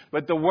Christ.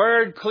 But the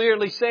Word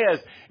clearly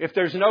says, if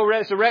there's no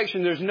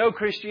resurrection, there's no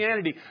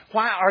Christianity.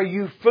 Why are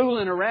you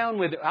fooling around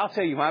with it? I'll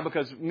tell you why.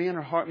 Because men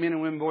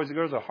and women, boys and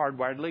girls are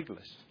hardwired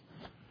legalists.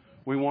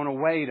 We want a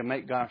way to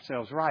make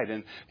ourselves right.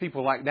 And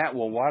people like that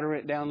will water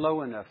it down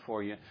low enough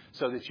for you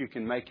so that you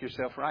can make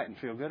yourself right and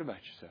feel good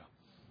about yourself.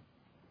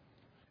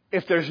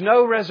 If there's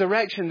no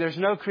resurrection, there's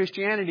no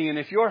Christianity. And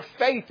if your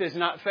faith is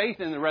not faith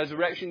in the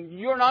resurrection,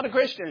 you're not a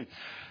Christian.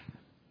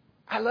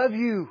 I love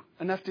you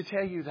enough to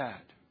tell you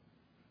that.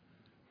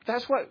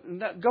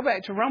 Go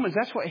back to Romans.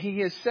 That's what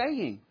he is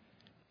saying.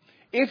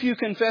 If you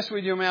confess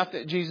with your mouth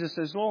that Jesus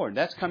is Lord,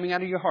 that's coming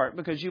out of your heart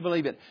because you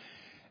believe it.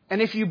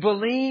 And if you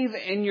believe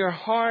in your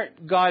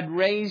heart God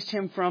raised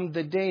Him from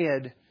the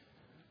dead,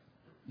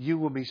 you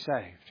will be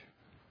saved.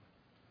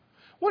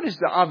 What is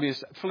the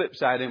obvious flip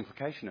side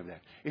implication of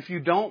that? If you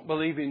don't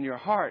believe in your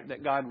heart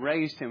that God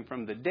raised Him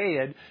from the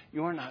dead,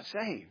 you are not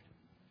saved.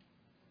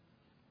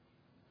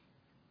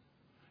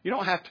 You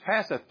don't have to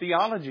pass a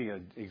theology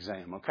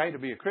exam, okay, to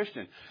be a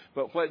Christian.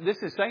 But what this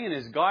is saying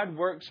is God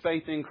works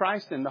faith in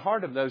Christ in the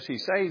heart of those He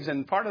saves.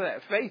 And part of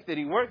that faith that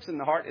He works in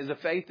the heart is a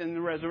faith in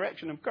the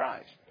resurrection of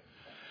Christ.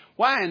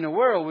 Why in the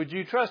world would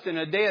you trust in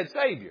a dead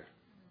Savior?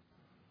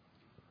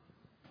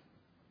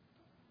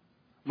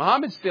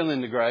 Muhammad's still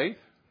in the grave.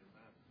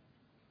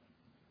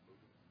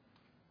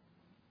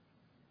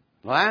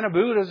 Line of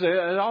Buddhas,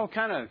 all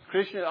kind of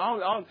Christians,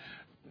 all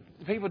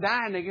people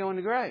die and they go in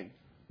the grave.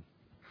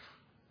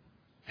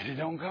 And it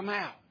don't come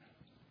out.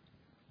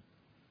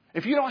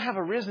 If you don't have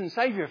a risen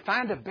Savior,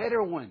 find a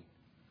better one.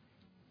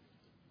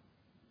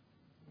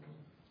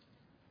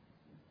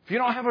 If you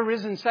don't have a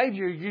risen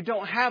Savior, you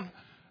don't have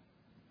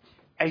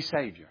a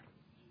Savior.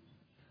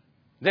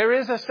 There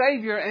is a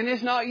Savior and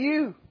it's not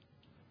you.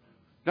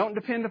 Don't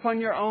depend upon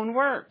your own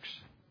works.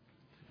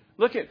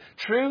 Look at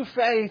true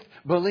faith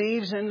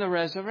believes in the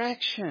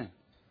resurrection.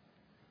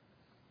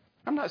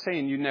 I'm not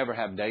saying you never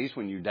have days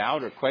when you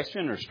doubt or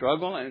question or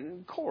struggle. And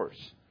of course,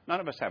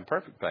 none of us have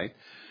perfect faith.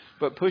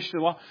 But push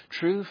the wall.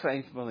 True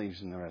faith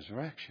believes in the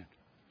resurrection.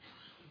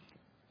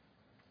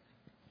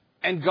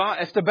 And God,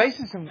 it's the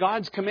basis of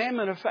God's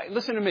commandment of faith.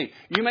 Listen to me.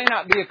 You may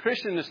not be a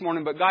Christian this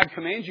morning, but God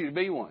commands you to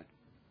be one.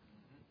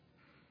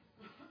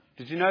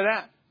 Did you know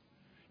that?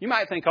 You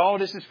might think, oh,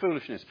 this is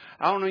foolishness.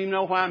 I don't even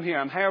know why I'm here.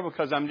 I'm here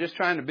because I'm just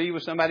trying to be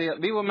with somebody else,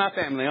 be with my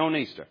family on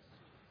Easter.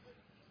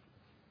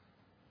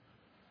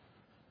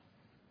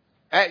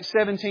 Acts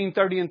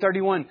 17:30 and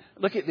 31.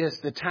 Look at this.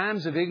 The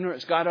times of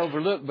ignorance God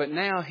overlooked, but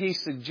now He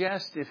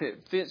suggests, if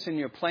it fits in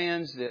your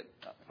plans, that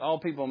all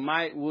people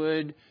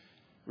would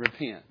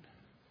repent.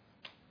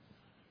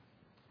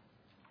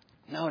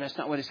 No, that's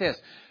not what it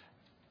says.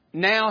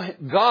 Now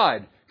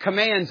God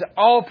commands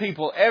all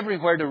people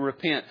everywhere to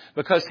repent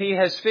because He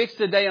has fixed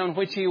a day on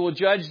which He will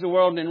judge the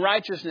world in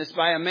righteousness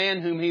by a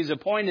man whom He's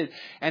appointed.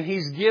 And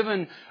He's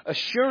given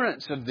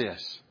assurance of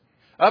this.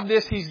 Of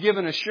this He's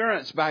given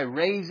assurance by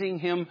raising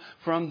Him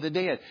from the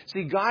dead.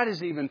 See, God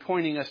is even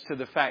pointing us to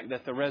the fact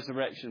that the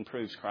resurrection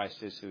proves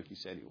Christ is who He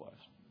said He was.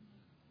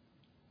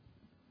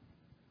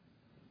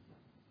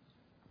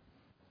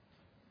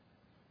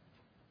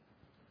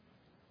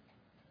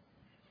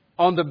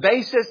 On the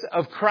basis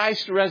of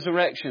Christ's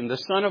resurrection, the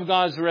Son of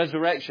God's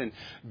resurrection,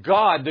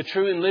 God, the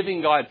true and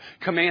living God,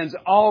 commands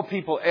all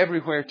people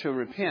everywhere to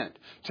repent,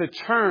 to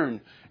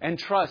turn and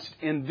trust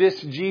in this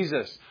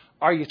Jesus.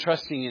 Are you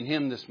trusting in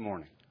Him this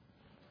morning?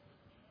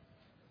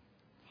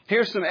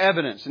 Here's some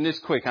evidence, and this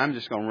quick. I'm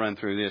just going to run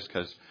through this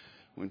because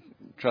we're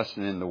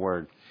trusting in the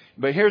Word.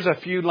 But here's a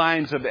few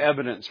lines of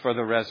evidence for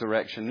the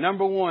resurrection.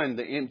 Number one,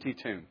 the empty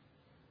tomb.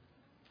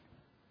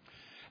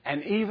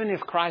 And even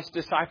if Christ's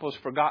disciples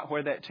forgot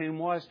where that tomb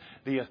was,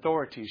 the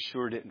authorities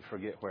sure didn't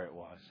forget where it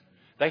was.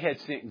 They had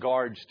sent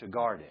guards to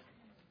guard it.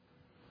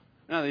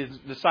 No, the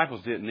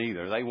disciples didn't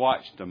either. They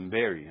watched them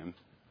bury Him.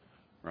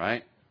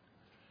 Right?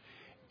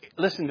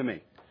 Listen to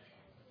me.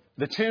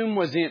 The tomb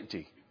was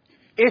empty.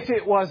 If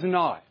it was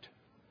not,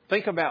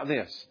 think about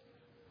this.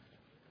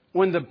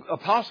 When the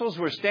apostles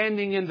were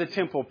standing in the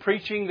temple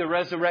preaching the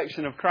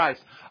resurrection of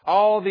Christ,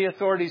 all the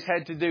authorities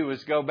had to do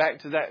was go back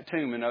to that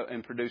tomb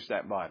and produce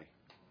that body.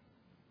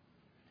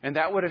 And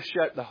that would have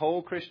shut the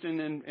whole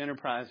Christian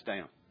enterprise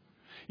down.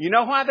 You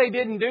know why they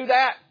didn't do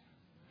that?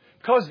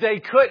 Because they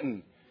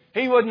couldn't.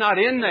 He was not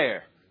in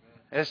there,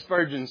 as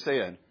Spurgeon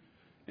said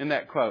in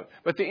that quote.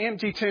 But the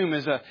empty tomb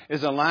is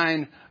a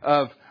line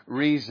of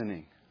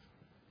reasoning.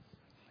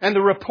 And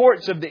the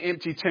reports of the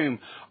empty tomb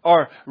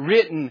are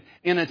written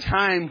in a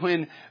time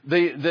when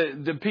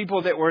the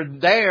people that were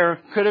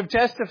there could have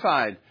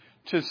testified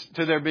to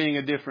there being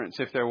a difference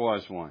if there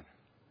was one.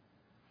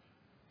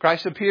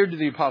 Christ appeared to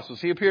the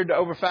apostles. He appeared to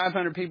over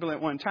 500 people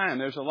at one time.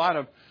 There's a lot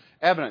of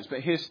evidence,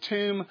 but His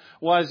tomb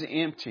was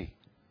empty.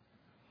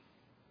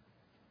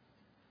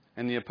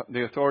 And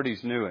the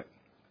authorities knew it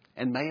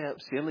and made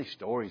up silly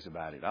stories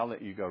about it. I'll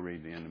let you go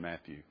read the end of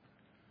Matthew.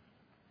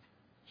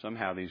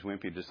 Somehow these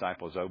wimpy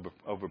disciples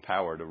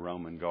overpowered a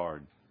Roman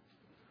guard.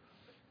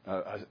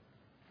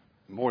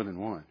 More than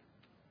one.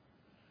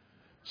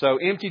 So,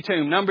 empty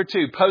tomb. Number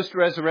 2,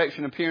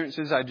 post-resurrection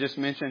appearances. I just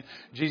mentioned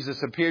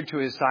Jesus appeared to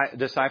His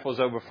disciples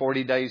over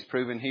 40 days,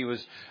 proving He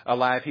was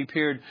alive. He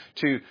appeared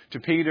to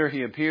Peter.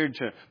 He appeared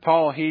to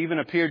Paul. He even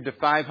appeared to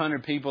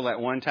 500 people at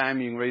one time.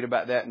 You can read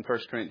about that in 1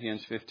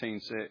 Corinthians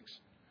 15:6.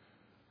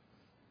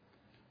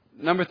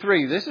 Number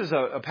 3, this is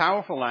a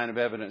powerful line of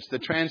evidence, the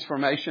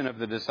transformation of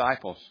the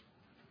disciples.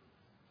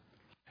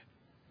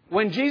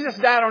 When Jesus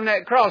died on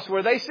that cross,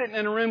 were they sitting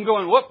in a room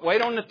going, whoop,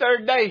 wait on the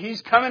third day,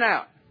 He's coming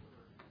out?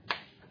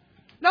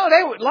 No,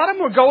 a lot of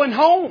them were going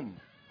home.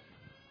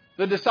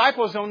 The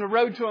disciples on the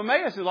road to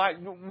Emmaus are like,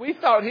 we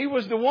thought He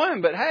was the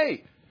one, but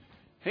hey,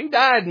 He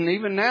died and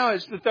even now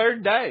it's the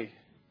third day.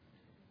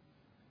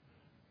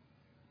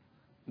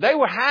 They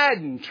were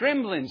hiding,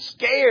 trembling,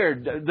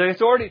 scared,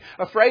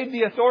 afraid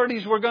the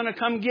authorities were going to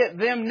come get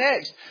them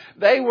next.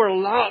 They were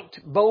locked,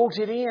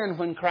 bolted in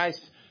when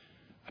Christ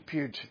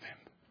appeared to them.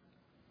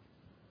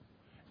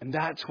 And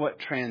that's what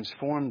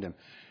transformed them.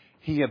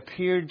 He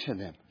appeared to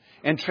them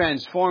and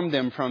transformed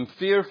them from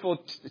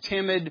fearful,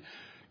 timid,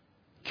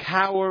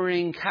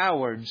 cowering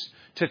cowards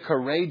to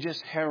courageous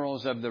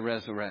heralds of the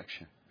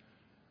resurrection.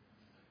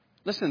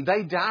 Listen,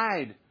 they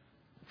died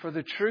for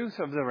the truth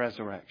of the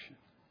resurrection.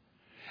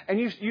 And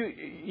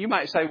you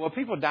might say, well,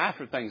 people die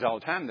for things all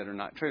the time that are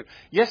not true.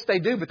 Yes, they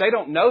do, but they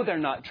don't know they're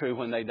not true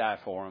when they die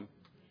for them.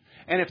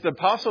 And if the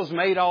apostles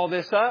made all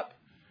this up,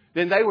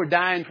 then they were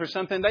dying for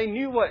something they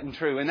knew wasn't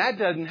true. And that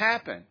doesn't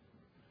happen.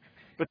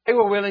 But they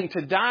were willing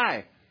to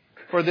die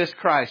for this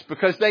Christ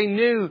because they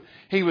knew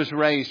He was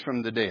raised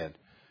from the dead.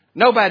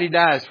 Nobody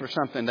dies for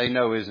something they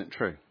know isn't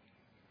true.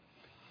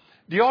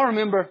 Do you all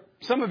remember,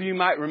 some of you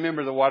might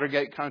remember the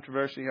Watergate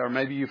controversy, or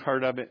maybe you've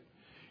heard of it.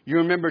 You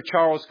remember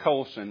Charles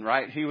Colson,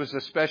 right? He was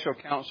a special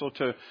counsel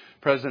to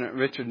President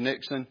Richard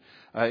Nixon.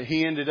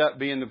 He ended up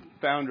being the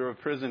founder of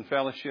Prison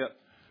Fellowship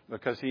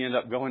because he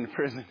ended up going to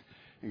prison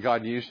and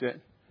God used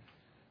it.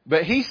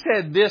 But he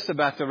said this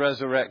about the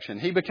resurrection.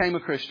 He became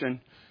a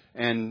Christian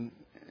and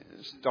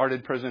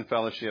started Prison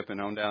Fellowship and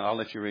on down. I'll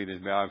let you read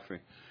his biography.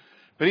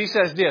 But he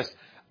says this,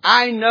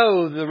 I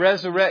know the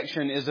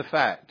resurrection is a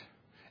fact,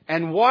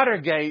 and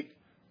Watergate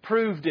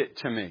proved it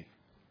to me.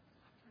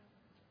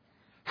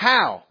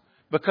 How?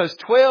 Because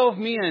 12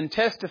 men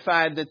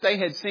testified that they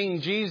had seen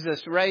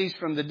Jesus raised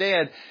from the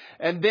dead,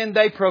 and then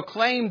they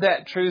proclaimed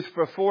that truth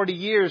for 40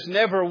 years,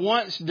 never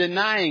once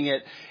denying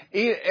it.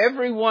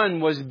 Everyone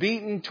was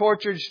beaten,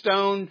 tortured,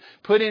 stoned,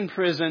 put in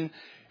prison,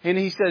 and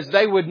he says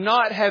they would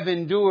not have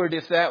endured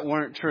if that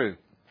weren't true.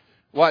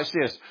 Watch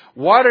this.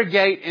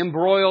 Watergate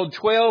embroiled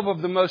 12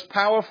 of the most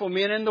powerful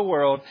men in the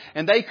world,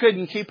 and they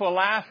couldn't keep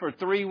alive for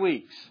 3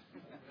 weeks.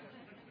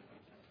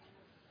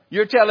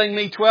 You're telling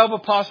me 12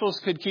 apostles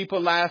could keep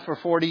alive for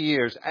 40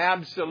 years?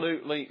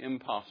 Absolutely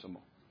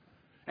impossible.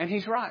 And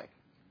he's right.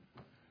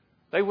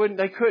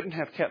 They couldn't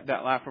have kept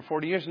that life for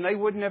 40 years, and they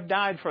wouldn't have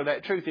died for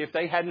that truth if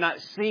they had not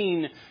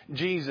seen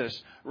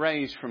Jesus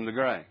raised from the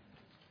grave.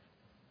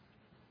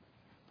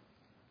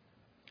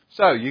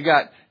 So you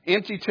got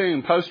empty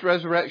tomb,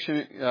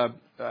 post-resurrection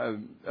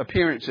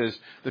appearances,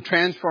 the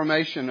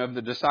transformation of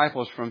the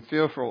disciples from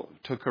fearful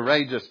to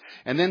courageous,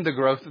 and then the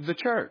growth of the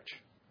church.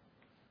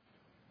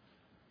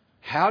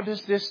 How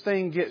does this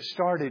thing get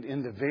started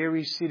in the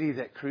very city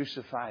that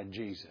crucified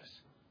Jesus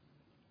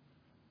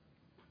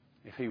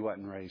if He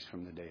wasn't raised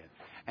from the dead?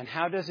 And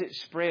how does it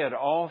spread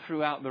all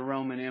throughout the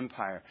Roman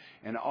Empire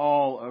and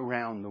all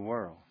around the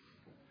world?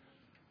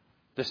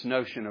 This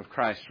notion of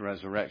Christ's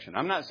resurrection.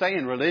 I'm not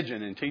saying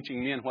religion and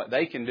teaching men what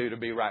they can do to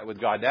be right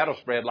with God. That'll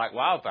spread like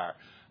wildfire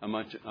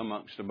amongst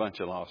a bunch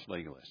of lost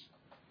legalists.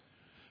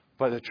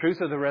 But the truth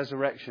of the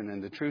resurrection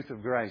and the truth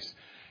of grace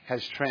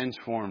has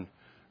transformed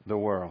the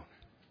world.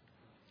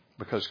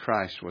 Because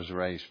Christ was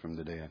raised from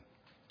the dead.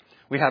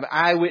 We have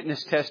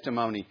eyewitness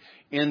testimony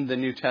in the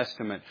New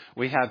Testament.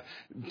 We have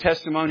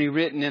testimony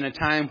written in a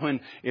time when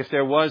if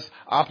there was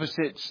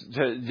opposites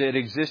that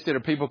existed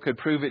or people could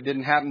prove it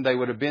didn't happen, they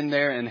would have been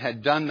there and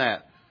had done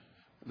that.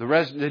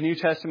 The New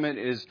Testament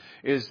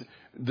is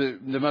the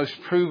most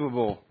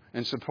provable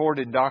and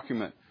supported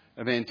document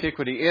of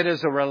antiquity. It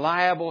is a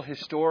reliable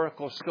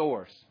historical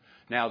source.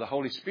 Now, the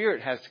Holy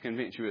Spirit has to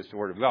convince you it's the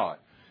Word of God.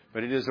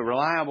 But it is a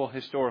reliable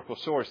historical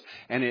source,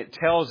 and it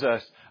tells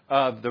us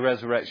of the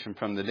resurrection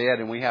from the dead.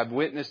 And we have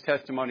eyewitness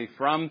testimony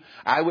from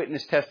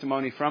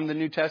the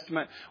New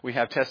Testament. We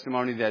have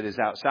testimony that is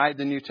outside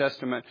the New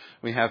Testament.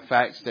 We have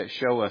facts that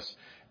show us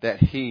that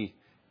He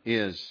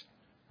is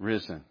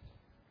risen.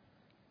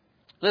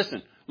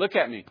 Listen, look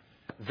at me.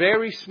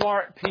 Very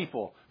smart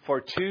people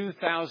for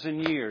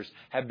 2,000 years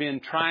have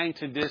been trying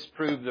to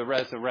disprove the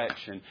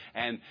resurrection.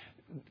 And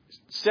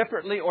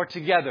separately or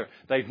together,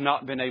 they've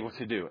not been able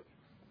to do it.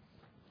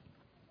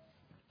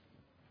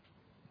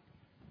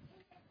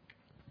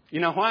 You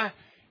know why?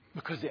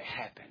 Because it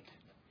happened.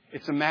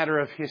 It's a matter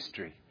of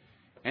history.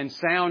 And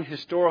sound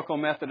historical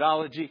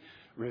methodology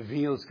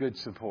reveals good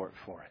support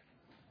for it.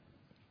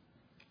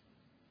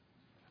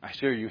 I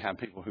assure you have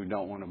people who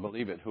don't want to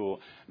believe it, who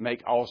will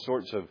make all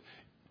sorts of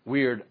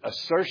weird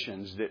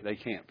assertions that they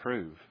can't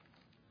prove.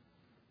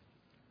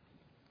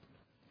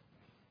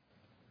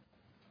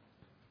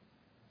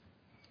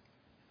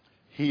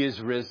 He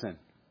is risen.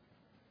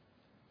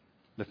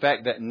 The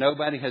fact that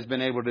nobody has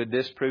been able to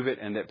disprove it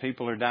and that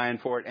people are dying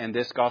for it, and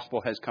this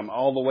gospel has come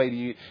all the way to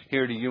you,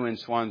 here to you in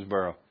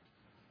Swansboro.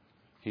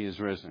 He is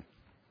risen.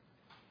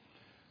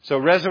 So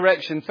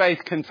resurrection faith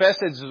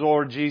confesses the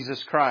Lord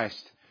Jesus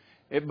Christ.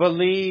 It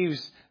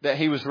believes that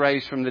He was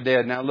raised from the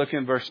dead. Now look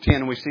in verse 10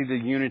 and we see the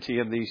unity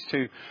of these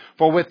two.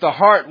 For with the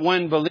heart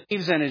one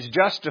believes and is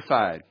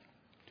justified.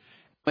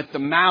 With the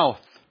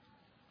mouth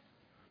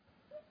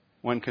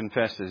one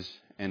confesses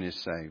and is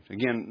saved.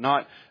 Again,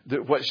 not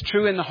what's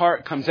true in the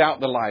heart comes out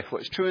the life.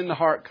 What's true in the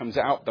heart comes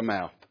out the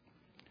mouth.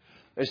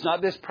 It's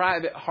not this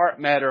private heart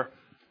matter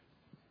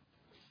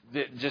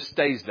that just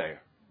stays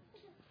there.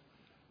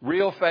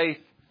 Real faith,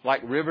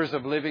 like rivers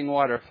of living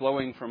water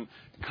flowing from,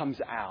 comes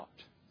out.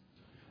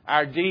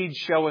 Our deeds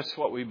show us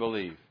what we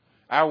believe.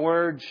 Our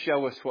words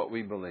show us what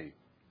we believe.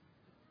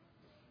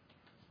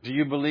 Do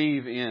you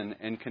believe in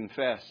and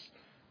confess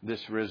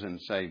this risen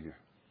Savior?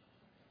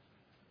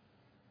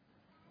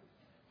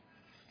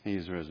 He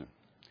is risen.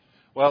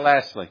 Well,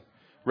 lastly,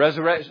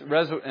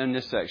 in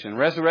this section,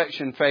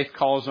 resurrection faith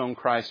calls on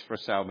Christ for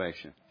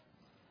salvation.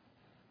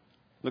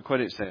 Look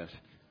what it says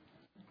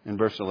in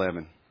verse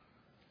 11.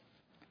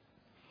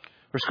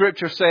 For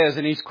Scripture says,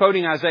 and he's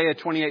quoting Isaiah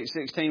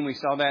 28:16. We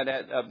saw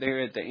that up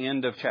there at the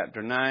end of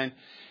chapter 9.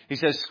 He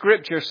says,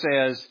 Scripture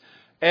says,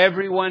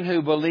 everyone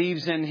who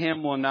believes in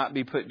Him will not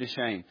be put to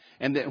shame.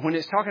 And that when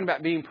it's talking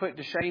about being put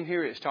to shame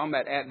here, it's talking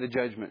about at the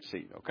judgment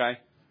seat, okay?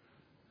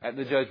 At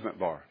the judgment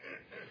bar.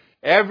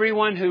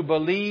 Everyone who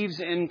believes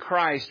in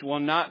Christ will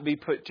not be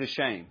put to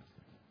shame.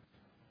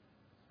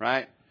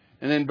 Right?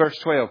 And then verse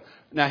 12.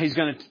 Now he's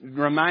going to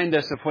remind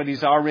us of what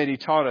he's already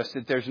taught us,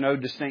 that there's no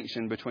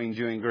distinction between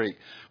Jew and Greek.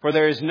 For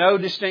there is no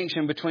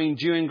distinction between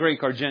Jew and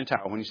Greek or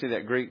Gentile. When you see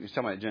that Greek, he's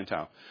talking about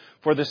Gentile.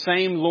 For the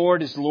same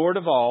Lord is Lord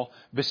of all,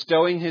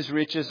 bestowing His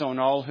riches on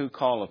all who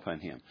call upon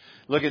Him.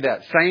 Look at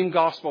that. Same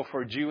gospel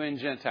for Jew and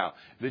Gentile.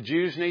 The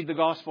Jews need the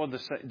gospel,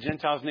 the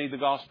Gentiles need the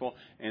gospel,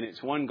 and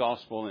it's one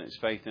gospel, and it's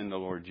faith in the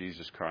Lord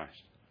Jesus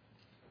Christ.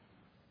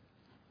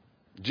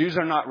 Jews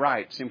are not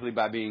right simply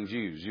by being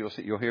Jews.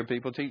 You'll hear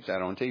people teach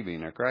that on TV,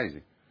 and they're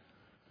crazy.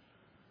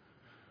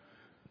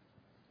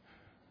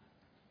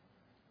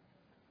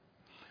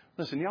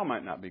 Listen, y'all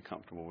might not be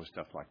comfortable with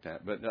stuff like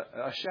that, but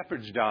a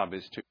shepherd's job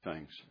is two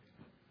things.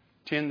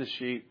 Tend the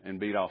sheep and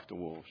beat off the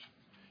wolves.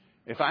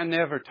 If I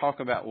never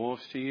talk about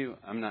wolves to you,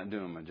 I'm not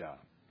doing my job.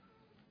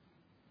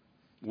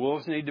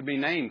 Wolves need to be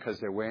named because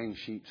they're wearing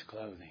sheep's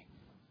clothing.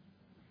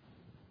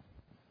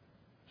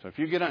 So if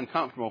you get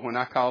uncomfortable when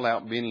I call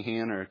out Benny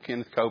Hinn or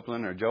Kenneth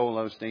Copeland or Joel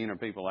Osteen or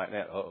people like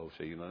that,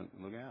 see,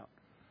 look out.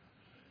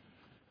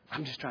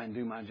 I'm just trying to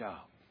do my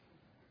job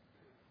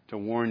to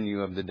warn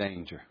you of the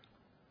danger.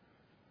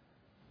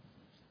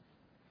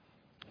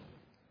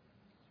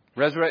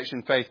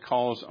 Resurrection faith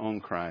calls on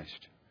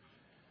Christ.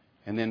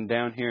 And then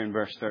down here in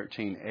verse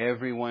 13,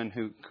 everyone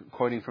who,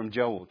 quoting from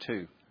Joel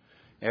 2,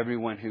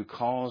 everyone who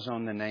calls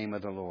on the name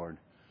of the Lord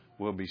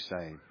will be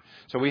saved.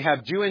 So we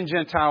have Jew and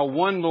Gentile,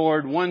 one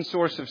Lord, one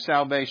source of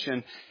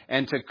salvation.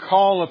 And to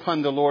call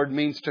upon the Lord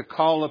means to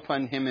call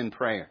upon Him in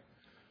prayer.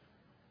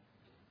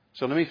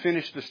 So let me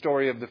finish the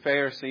story of the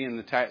Pharisee and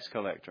the tax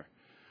collector.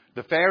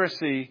 The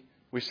Pharisee,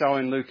 we saw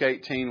in Luke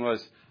 18,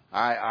 was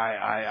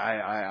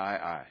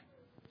I.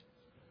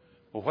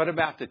 Well, what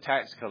about the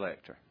tax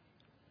collector?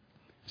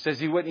 It says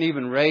he wouldn't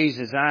even raise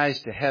his eyes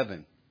to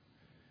heaven.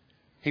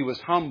 He was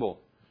humble.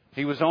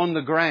 He was on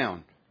the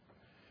ground.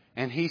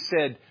 And he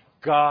said,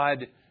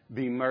 God,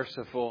 be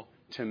merciful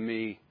to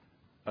me,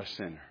 a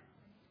sinner.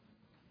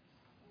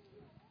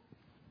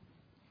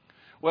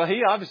 Well,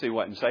 he obviously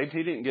wasn't saved.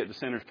 He didn't get the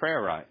sinner's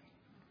prayer right.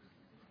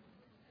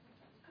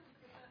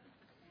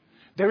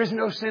 There is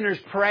no sinner's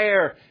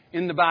prayer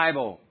in the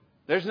Bible.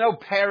 There's no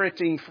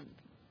parroting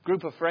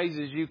group of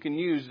phrases you can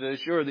use to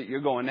assure that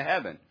you're going to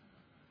heaven.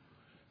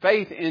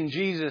 Faith in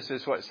Jesus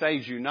is what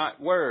saves you, not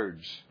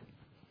words.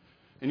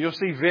 And you'll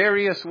see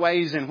various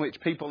ways in which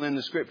people in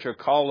the Scripture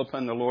call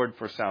upon the Lord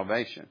for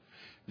salvation.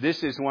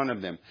 This is one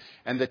of them.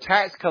 And the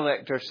tax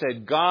collector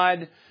said,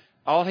 God,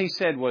 all he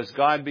said was,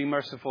 God, be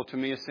merciful to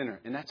me, a sinner.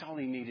 And that's all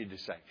he needed to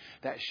say.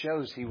 That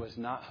shows he was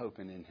not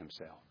hoping in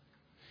himself.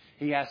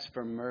 He asked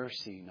for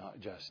mercy, not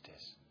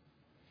justice.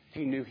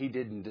 He knew he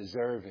didn't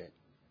deserve it.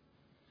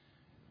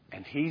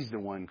 And he's the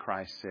one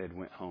Christ said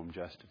went home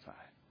justified.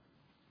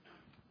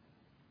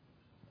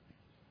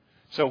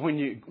 So when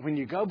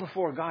you go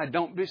before God,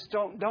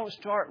 don't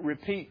start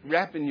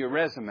wrapping your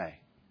resume.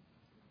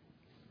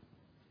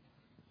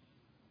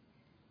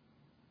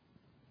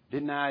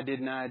 Didn't I?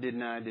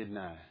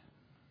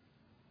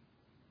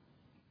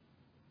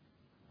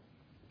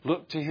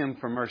 Look to Him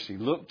for mercy.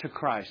 Look to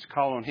Christ.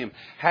 Call on Him.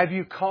 Have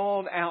you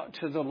called out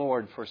to the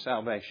Lord for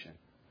salvation?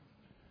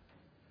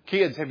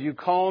 Kids, have you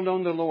called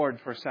on the Lord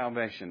for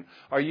salvation?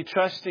 Are you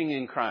trusting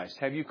in Christ?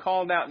 Have you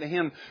called out to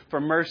Him for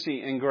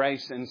mercy and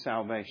grace and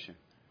salvation?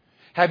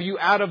 Have you,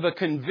 out of a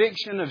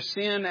conviction of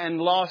sin and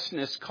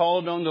lostness,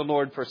 called on the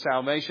Lord for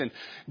salvation?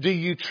 Do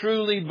you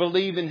truly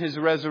believe in His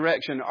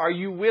resurrection? Are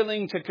you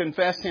willing to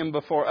confess Him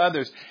before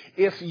others?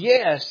 If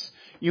yes,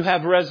 you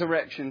have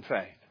resurrection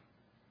faith.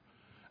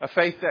 A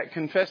faith that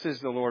confesses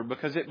the Lord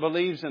because it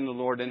believes in the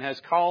Lord and has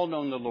called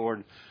on the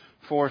Lord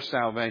for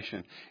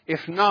salvation.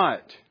 If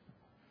not,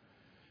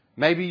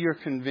 maybe you're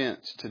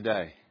convinced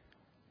today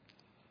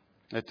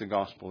that the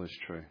gospel is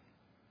true.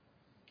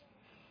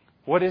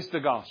 What is the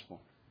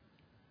gospel?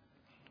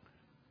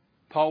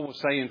 Paul will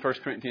say in 1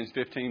 Corinthians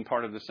 15,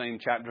 part of the same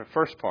chapter,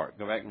 first part,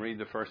 go back and read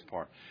the first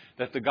part,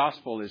 that the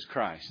gospel is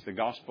Christ. The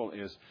gospel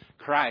is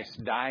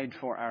Christ died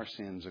for our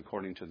sins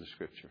according to the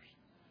Scriptures.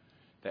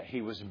 That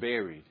He was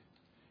buried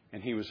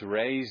and He was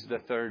raised the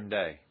third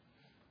day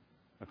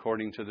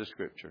according to the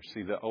Scriptures.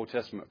 See, the Old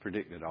Testament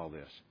predicted all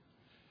this.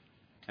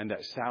 And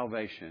that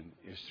salvation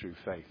is through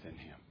faith in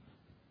Him.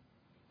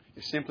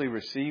 It's simply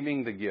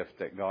receiving the gift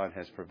that God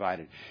has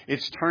provided.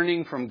 It's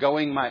turning from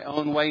going my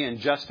own way and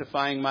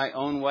justifying my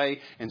own way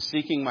and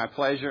seeking my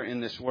pleasure in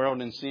this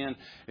world and sin.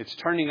 It's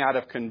turning out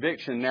of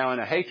conviction now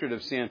and a hatred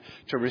of sin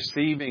to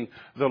receiving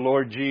the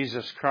Lord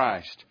Jesus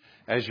Christ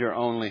as your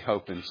only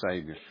hope and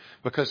Savior.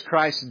 Because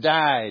Christ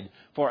died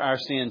for our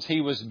sins.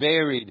 He was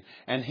buried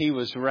and He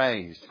was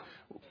raised.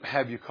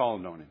 Have you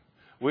called on Him?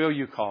 Will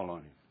you call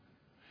on Him?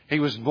 He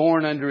was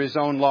born under His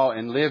own law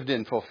and lived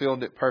and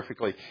fulfilled it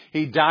perfectly.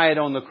 He died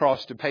on the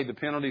cross to pay the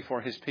penalty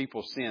for His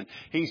people's sin.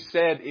 He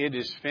said, "It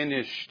is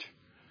finished,"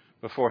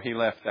 before He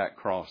left that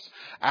cross.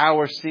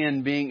 Our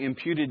sin being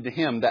imputed to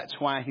Him, that's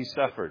why He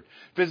suffered.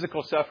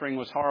 Physical suffering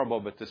was horrible,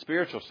 but the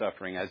spiritual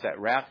suffering, as that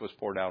wrath was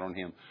poured out on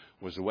Him,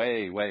 was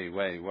way, way,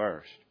 way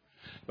worse.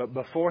 But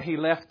before He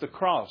left the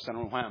cross, I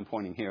don't know why I'm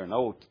pointing here, an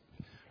old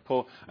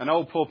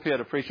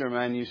pulpit a preacher of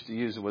mine used to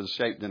use was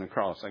shaped in a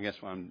cross. I guess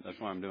that's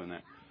why I'm doing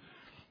that.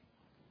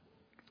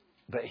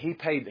 But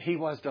He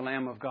was the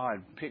Lamb of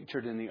God,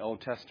 pictured in the Old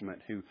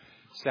Testament, who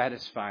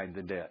satisfied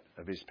the debt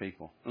of His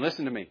people. And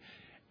listen to me.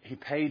 He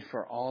paid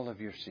for all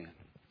of your sin.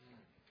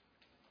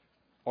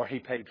 Or He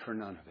paid for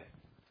none of it.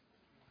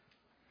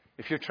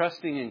 If you're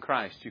trusting in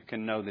Christ, you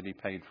can know that He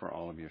paid for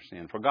all of your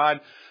sin. For God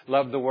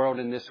loved the world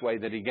in this way,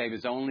 that He gave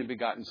His only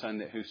begotten Son,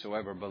 that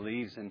whosoever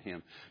believes in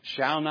Him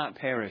shall not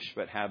perish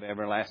but have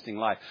everlasting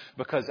life.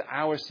 Because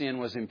our sin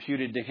was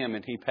imputed to Him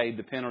and He paid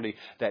the penalty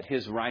that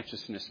His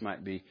righteousness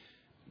might be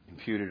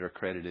imputed or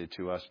credited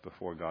to us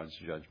before God's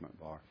judgment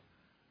bar.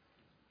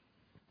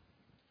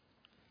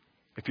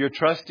 If you're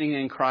trusting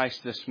in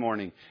Christ this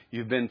morning,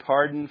 you've been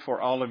pardoned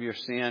for all of your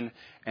sin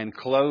and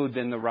clothed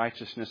in the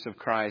righteousness of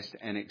Christ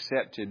and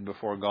accepted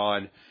before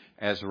God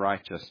as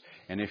righteous.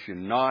 And if you're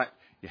not,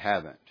 you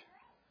haven't.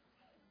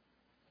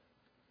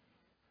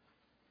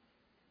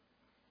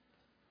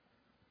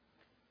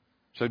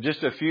 So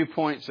just a few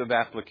points of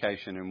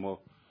application and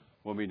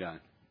we'll be done.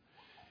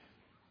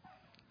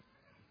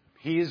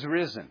 He is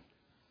risen.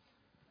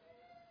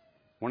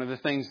 One of the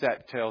things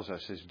that tells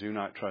us is do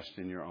not trust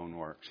in your own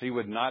works. He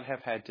would not have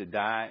had to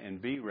die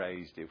and be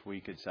raised if we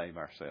could save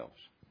ourselves.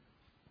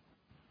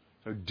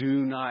 So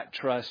do not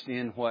trust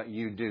in what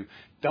you do.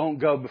 Don't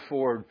go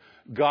before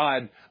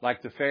God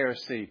like the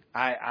Pharisee.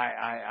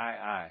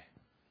 I.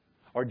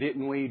 Or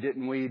didn't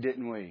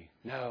we?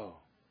 No.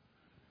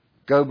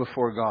 Go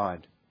before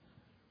God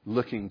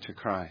looking to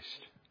Christ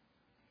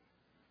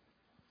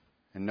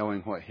and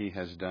knowing what He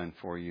has done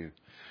for you.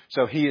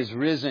 So He is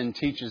risen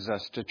teaches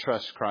us to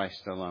trust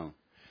Christ alone.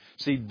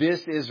 See,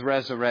 this is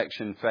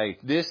resurrection faith.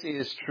 This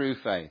is true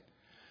faith.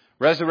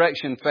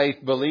 Resurrection faith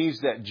believes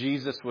that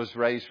Jesus was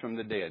raised from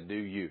the dead. Do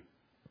you?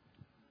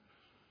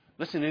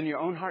 Listen, in your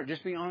own heart,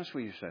 just be honest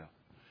with yourself.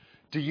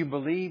 Do you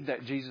believe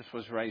that Jesus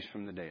was raised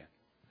from the dead?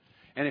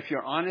 And if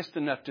you're honest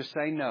enough to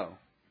say no,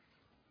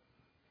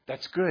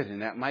 that's good.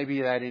 And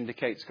that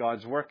indicates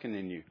God's working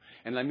in you.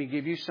 And let me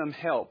give you some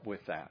help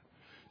with that.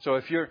 So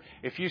if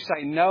you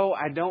say, no,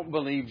 I don't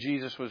believe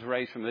Jesus was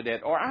raised from the dead,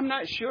 or I'm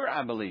not sure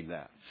I believe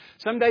that.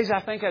 Some days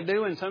I think I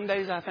do and some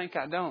days I think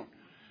I don't.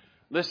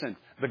 Listen,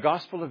 the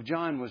Gospel of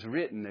John was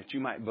written that you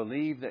might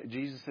believe that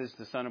Jesus is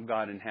the Son of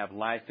God and have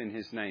life in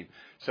His name.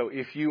 So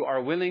if you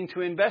are willing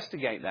to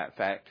investigate that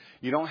fact,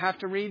 you don't have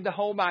to read the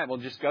whole Bible.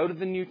 Just go to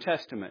the New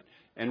Testament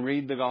and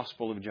read the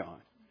Gospel of John.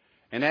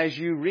 And as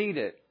you read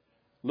it,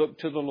 look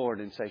to the Lord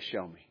and say,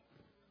 show me.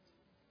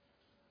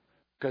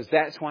 Because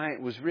that's why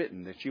it was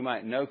written, that you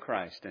might know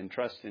Christ and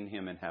trust in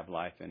Him and have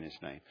life in His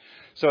name.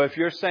 So if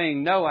you're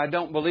saying, no, I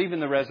don't believe in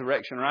the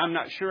resurrection, or I'm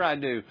not sure I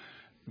do,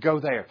 go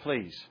there,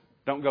 please.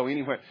 Don't go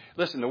anywhere.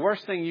 Listen, the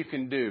worst thing you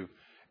can do,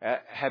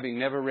 having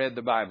never read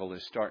the Bible,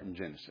 is start in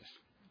Genesis.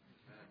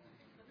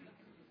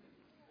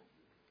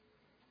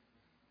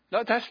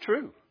 No, that's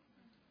true.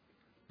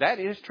 That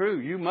is true.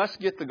 You must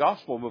get the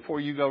gospel before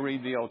you go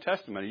read the Old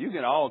Testament. You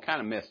get all kind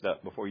of messed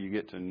up before you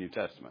get to the New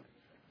Testament.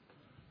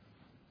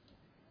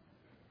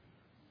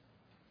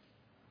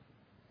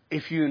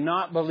 If you're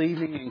not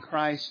believing in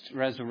Christ's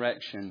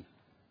resurrection,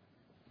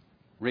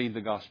 read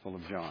the Gospel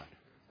of John.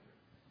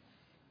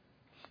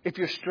 If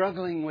you're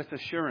struggling with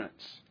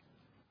assurance,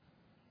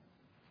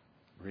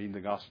 Read the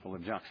Gospel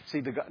of John.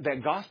 See,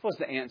 that Gospel is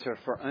the answer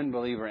for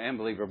unbeliever and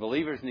believer.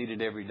 Believers need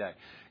it every day.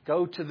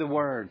 Go to the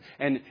Word.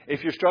 And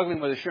if you're struggling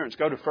with assurance,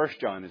 go to 1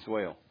 John as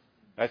well.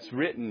 That's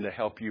written to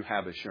help you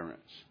have assurance.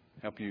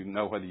 Help you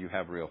know whether you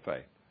have real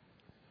faith.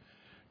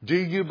 Do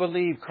you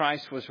believe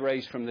Christ was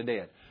raised from the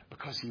dead?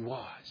 Because He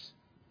was.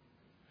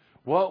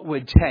 What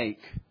would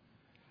take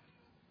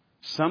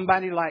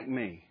somebody like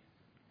me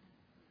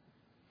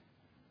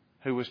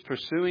who was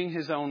pursuing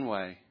his own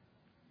way,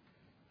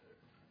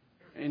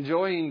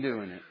 enjoying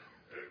doing it,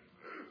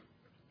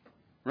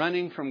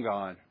 running from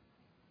God,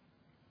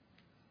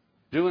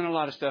 doing a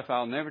lot of stuff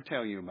I'll never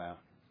tell you about,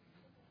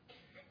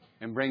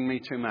 and bring me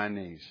to my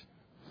knees,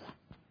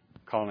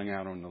 calling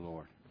out on the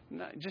Lord?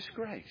 No, just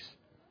grace.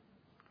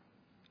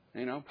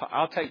 You know,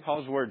 I'll take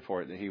Paul's word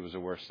for it that he was a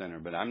worse sinner,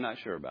 but I'm not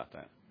sure about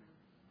that.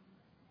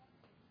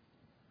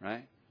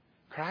 Right?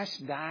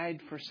 Christ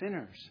died for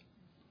sinners.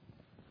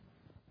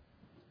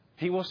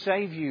 He will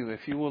save you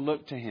if you will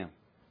look to Him.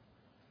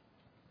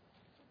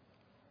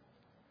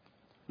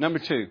 Number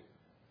 2,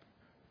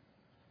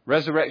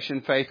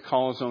 resurrection faith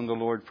calls on the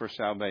Lord for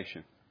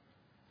salvation.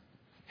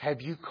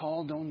 Have you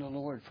called on the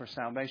Lord for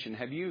salvation?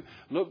 Have you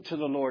looked to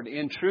the Lord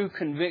in true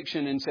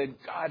conviction and said,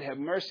 God, have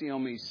mercy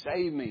on me,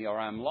 save me, or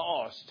I'm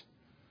lost?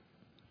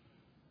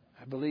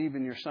 I believe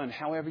in your Son.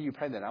 However you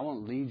pray that, I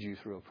won't lead you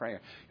through a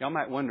prayer. Y'all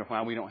might wonder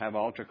why we don't have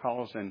altar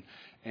calls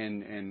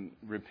and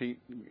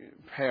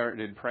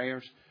repeated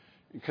prayers.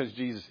 Because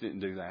Jesus didn't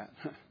do that.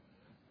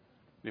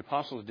 The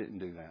apostles didn't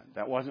do that.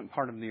 That wasn't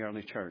part of the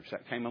early church.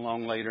 That came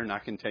along later, and I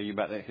can tell you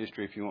about that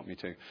history if you want me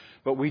to.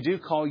 But we do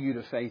call you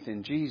to faith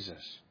in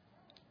Jesus.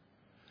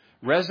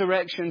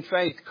 Resurrection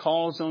faith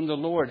calls on the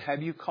Lord.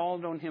 Have you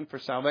called on Him for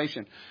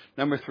salvation?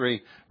 Number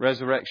 3,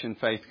 resurrection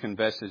faith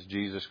confesses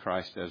Jesus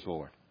Christ as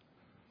Lord.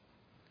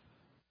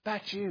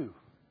 That's you.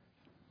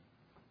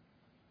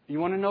 You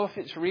want to know if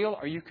it's real?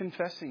 Are you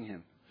confessing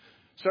Him?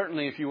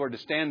 Certainly, if you were to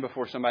stand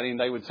before somebody and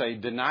they would say,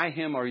 deny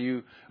Him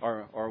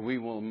or we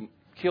will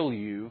kill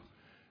you,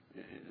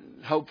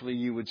 hopefully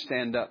you would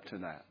stand up to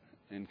that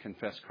and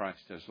confess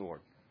Christ as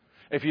Lord.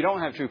 If you don't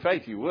have true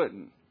faith, you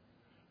wouldn't.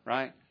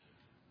 Right?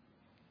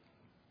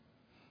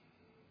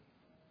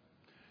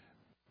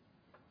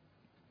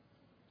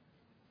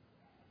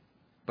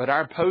 But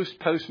our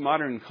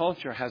postmodern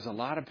culture has a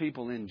lot of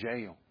people in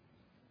jail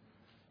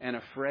and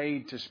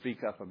afraid to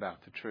speak up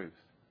about the truth.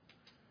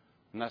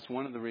 And that's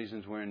one of the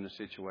reasons we're in the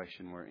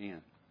situation we're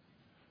in.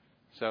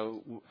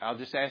 So I'll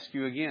just ask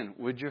you again,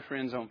 would your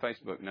friends on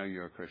Facebook know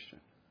you're a Christian?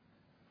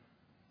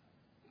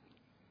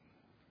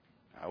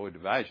 I would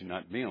advise you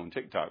not to be on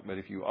TikTok, but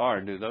if you are,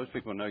 do those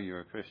people know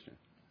you're a Christian?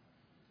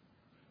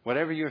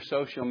 Whatever your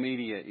social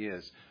media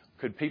is,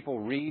 could people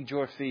read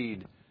your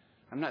feed?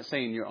 I'm not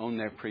saying you're on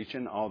there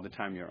preaching all the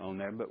time you're on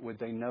there, but would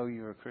they know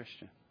you're a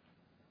Christian?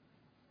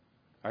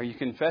 Are you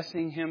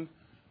confessing Him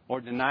or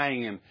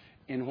denying Him?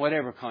 In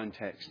whatever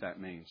context that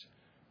means.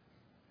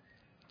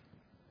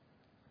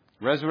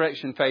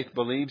 Resurrection faith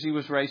believes He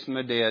was raised from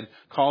the dead,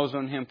 calls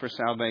on Him for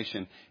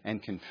salvation,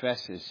 and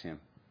confesses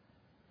Him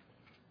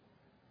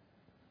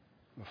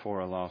before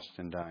a lost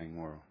and dying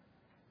world.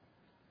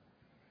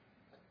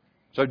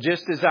 So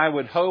just as I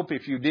would hope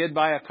if you did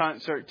buy a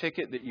concert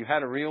ticket that you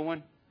had a real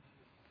one,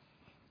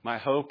 my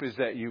hope is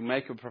that you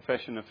make a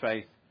profession of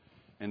faith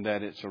and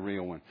that it's a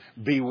real one.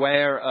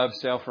 Beware of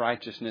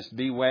self-righteousness.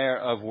 Beware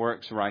of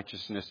works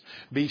righteousness.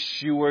 Be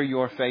sure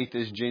your faith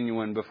is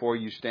genuine before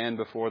you stand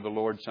before the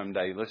Lord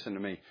someday. Listen to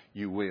me.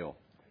 You will.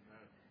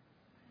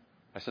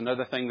 That's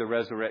another thing the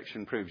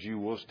resurrection proves. You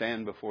will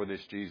stand before this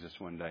Jesus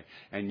one day,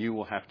 and you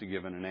will have to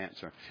give an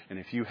answer. And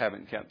if you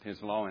haven't kept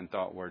His law in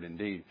thought, word, and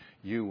deed,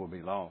 you will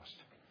be lost.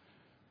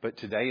 But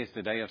today is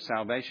the day of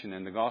salvation,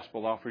 and the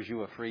gospel offers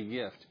you a free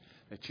gift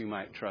that you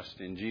might trust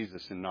in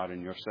Jesus and not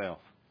in yourself.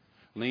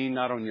 Lean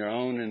not on your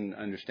own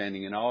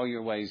understanding. In all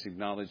your ways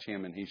acknowledge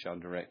Him, and He shall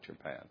direct your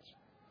paths.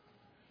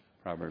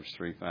 Proverbs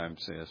 3:5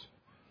 says.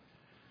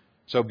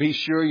 So be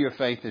sure your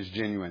faith is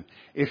genuine.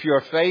 If your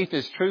faith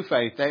is true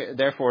faith,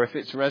 therefore if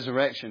it's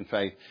resurrection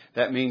faith,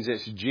 that means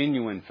it's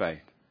genuine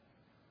faith.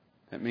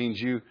 That means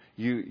you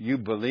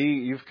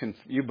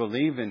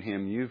believe in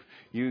Him.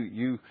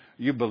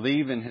 You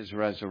believe in His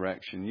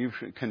resurrection. You've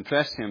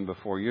confessed Him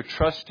before. You're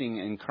trusting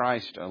in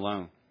Christ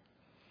alone.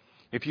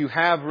 If you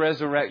have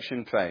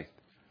resurrection faith,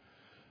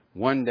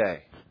 one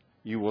day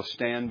you will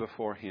stand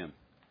before Him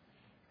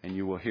and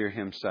you will hear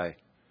Him say,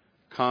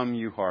 "Come,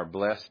 you who are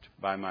blessed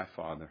by my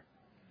Father.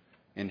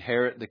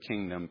 Inherit the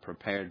kingdom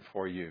prepared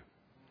for you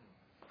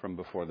from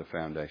before the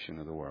foundation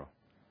of the world."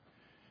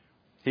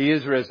 He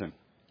is risen.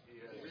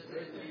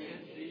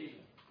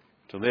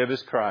 To live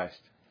is Christ.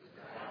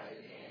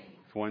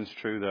 If one's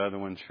true, the other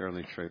one's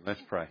surely true.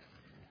 Let's pray.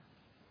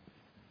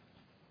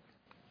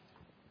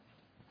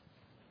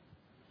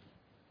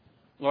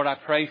 Lord, I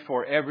pray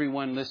for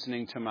everyone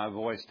listening to my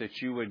voice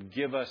that you would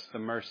give us the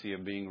mercy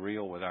of being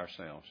real with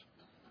ourselves.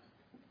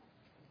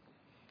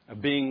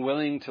 Of being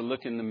willing to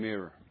look in the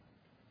mirror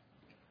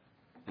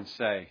and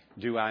say,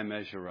 do I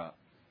measure up?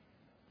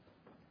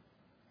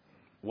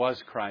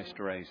 Was Christ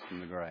raised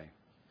from the grave?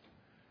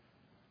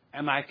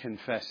 Am I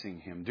confessing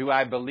Him? Do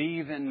I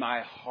believe in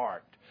my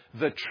heart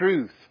the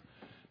truth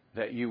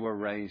that you were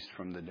raised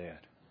from the dead?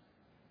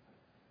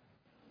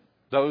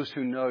 Those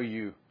who know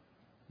you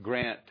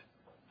grant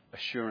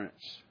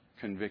assurance,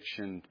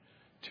 conviction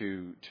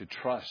to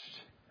trust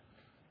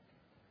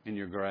in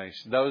your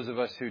grace. Those of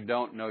us who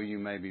don't know you,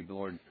 maybe,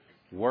 Lord,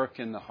 work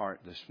in the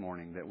heart this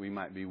morning that we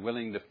might be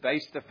willing to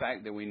face the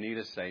fact that we need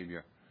a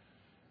Savior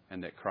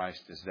and that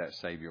Christ is that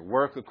Savior.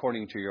 Work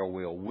according to your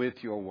will,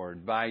 with your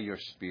word, by your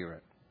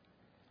Spirit.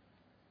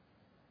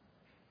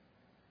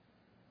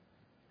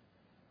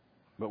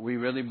 But we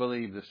really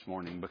believe this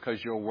morning,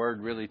 because your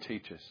word really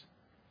teaches,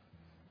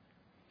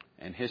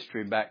 and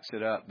history backs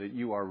it up, that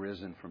you are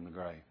risen from the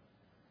grave.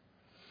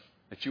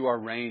 That you are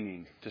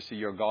reigning to see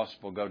your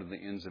gospel go to the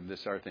ends of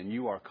this earth, and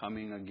you are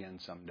coming again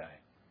someday.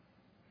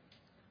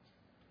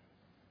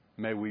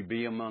 May we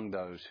be among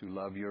those who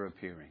love your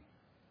appearing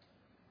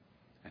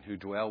and who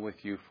dwell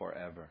with you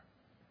forever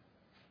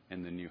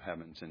in the new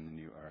heavens and the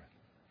new earth.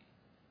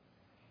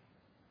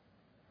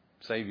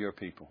 Save your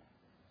people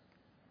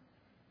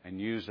and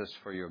use us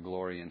for your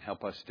glory, and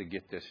help us to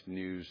get this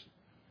news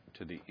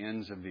to the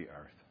ends of the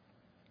earth.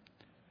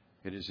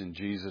 It is in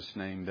Jesus'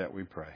 name that we pray.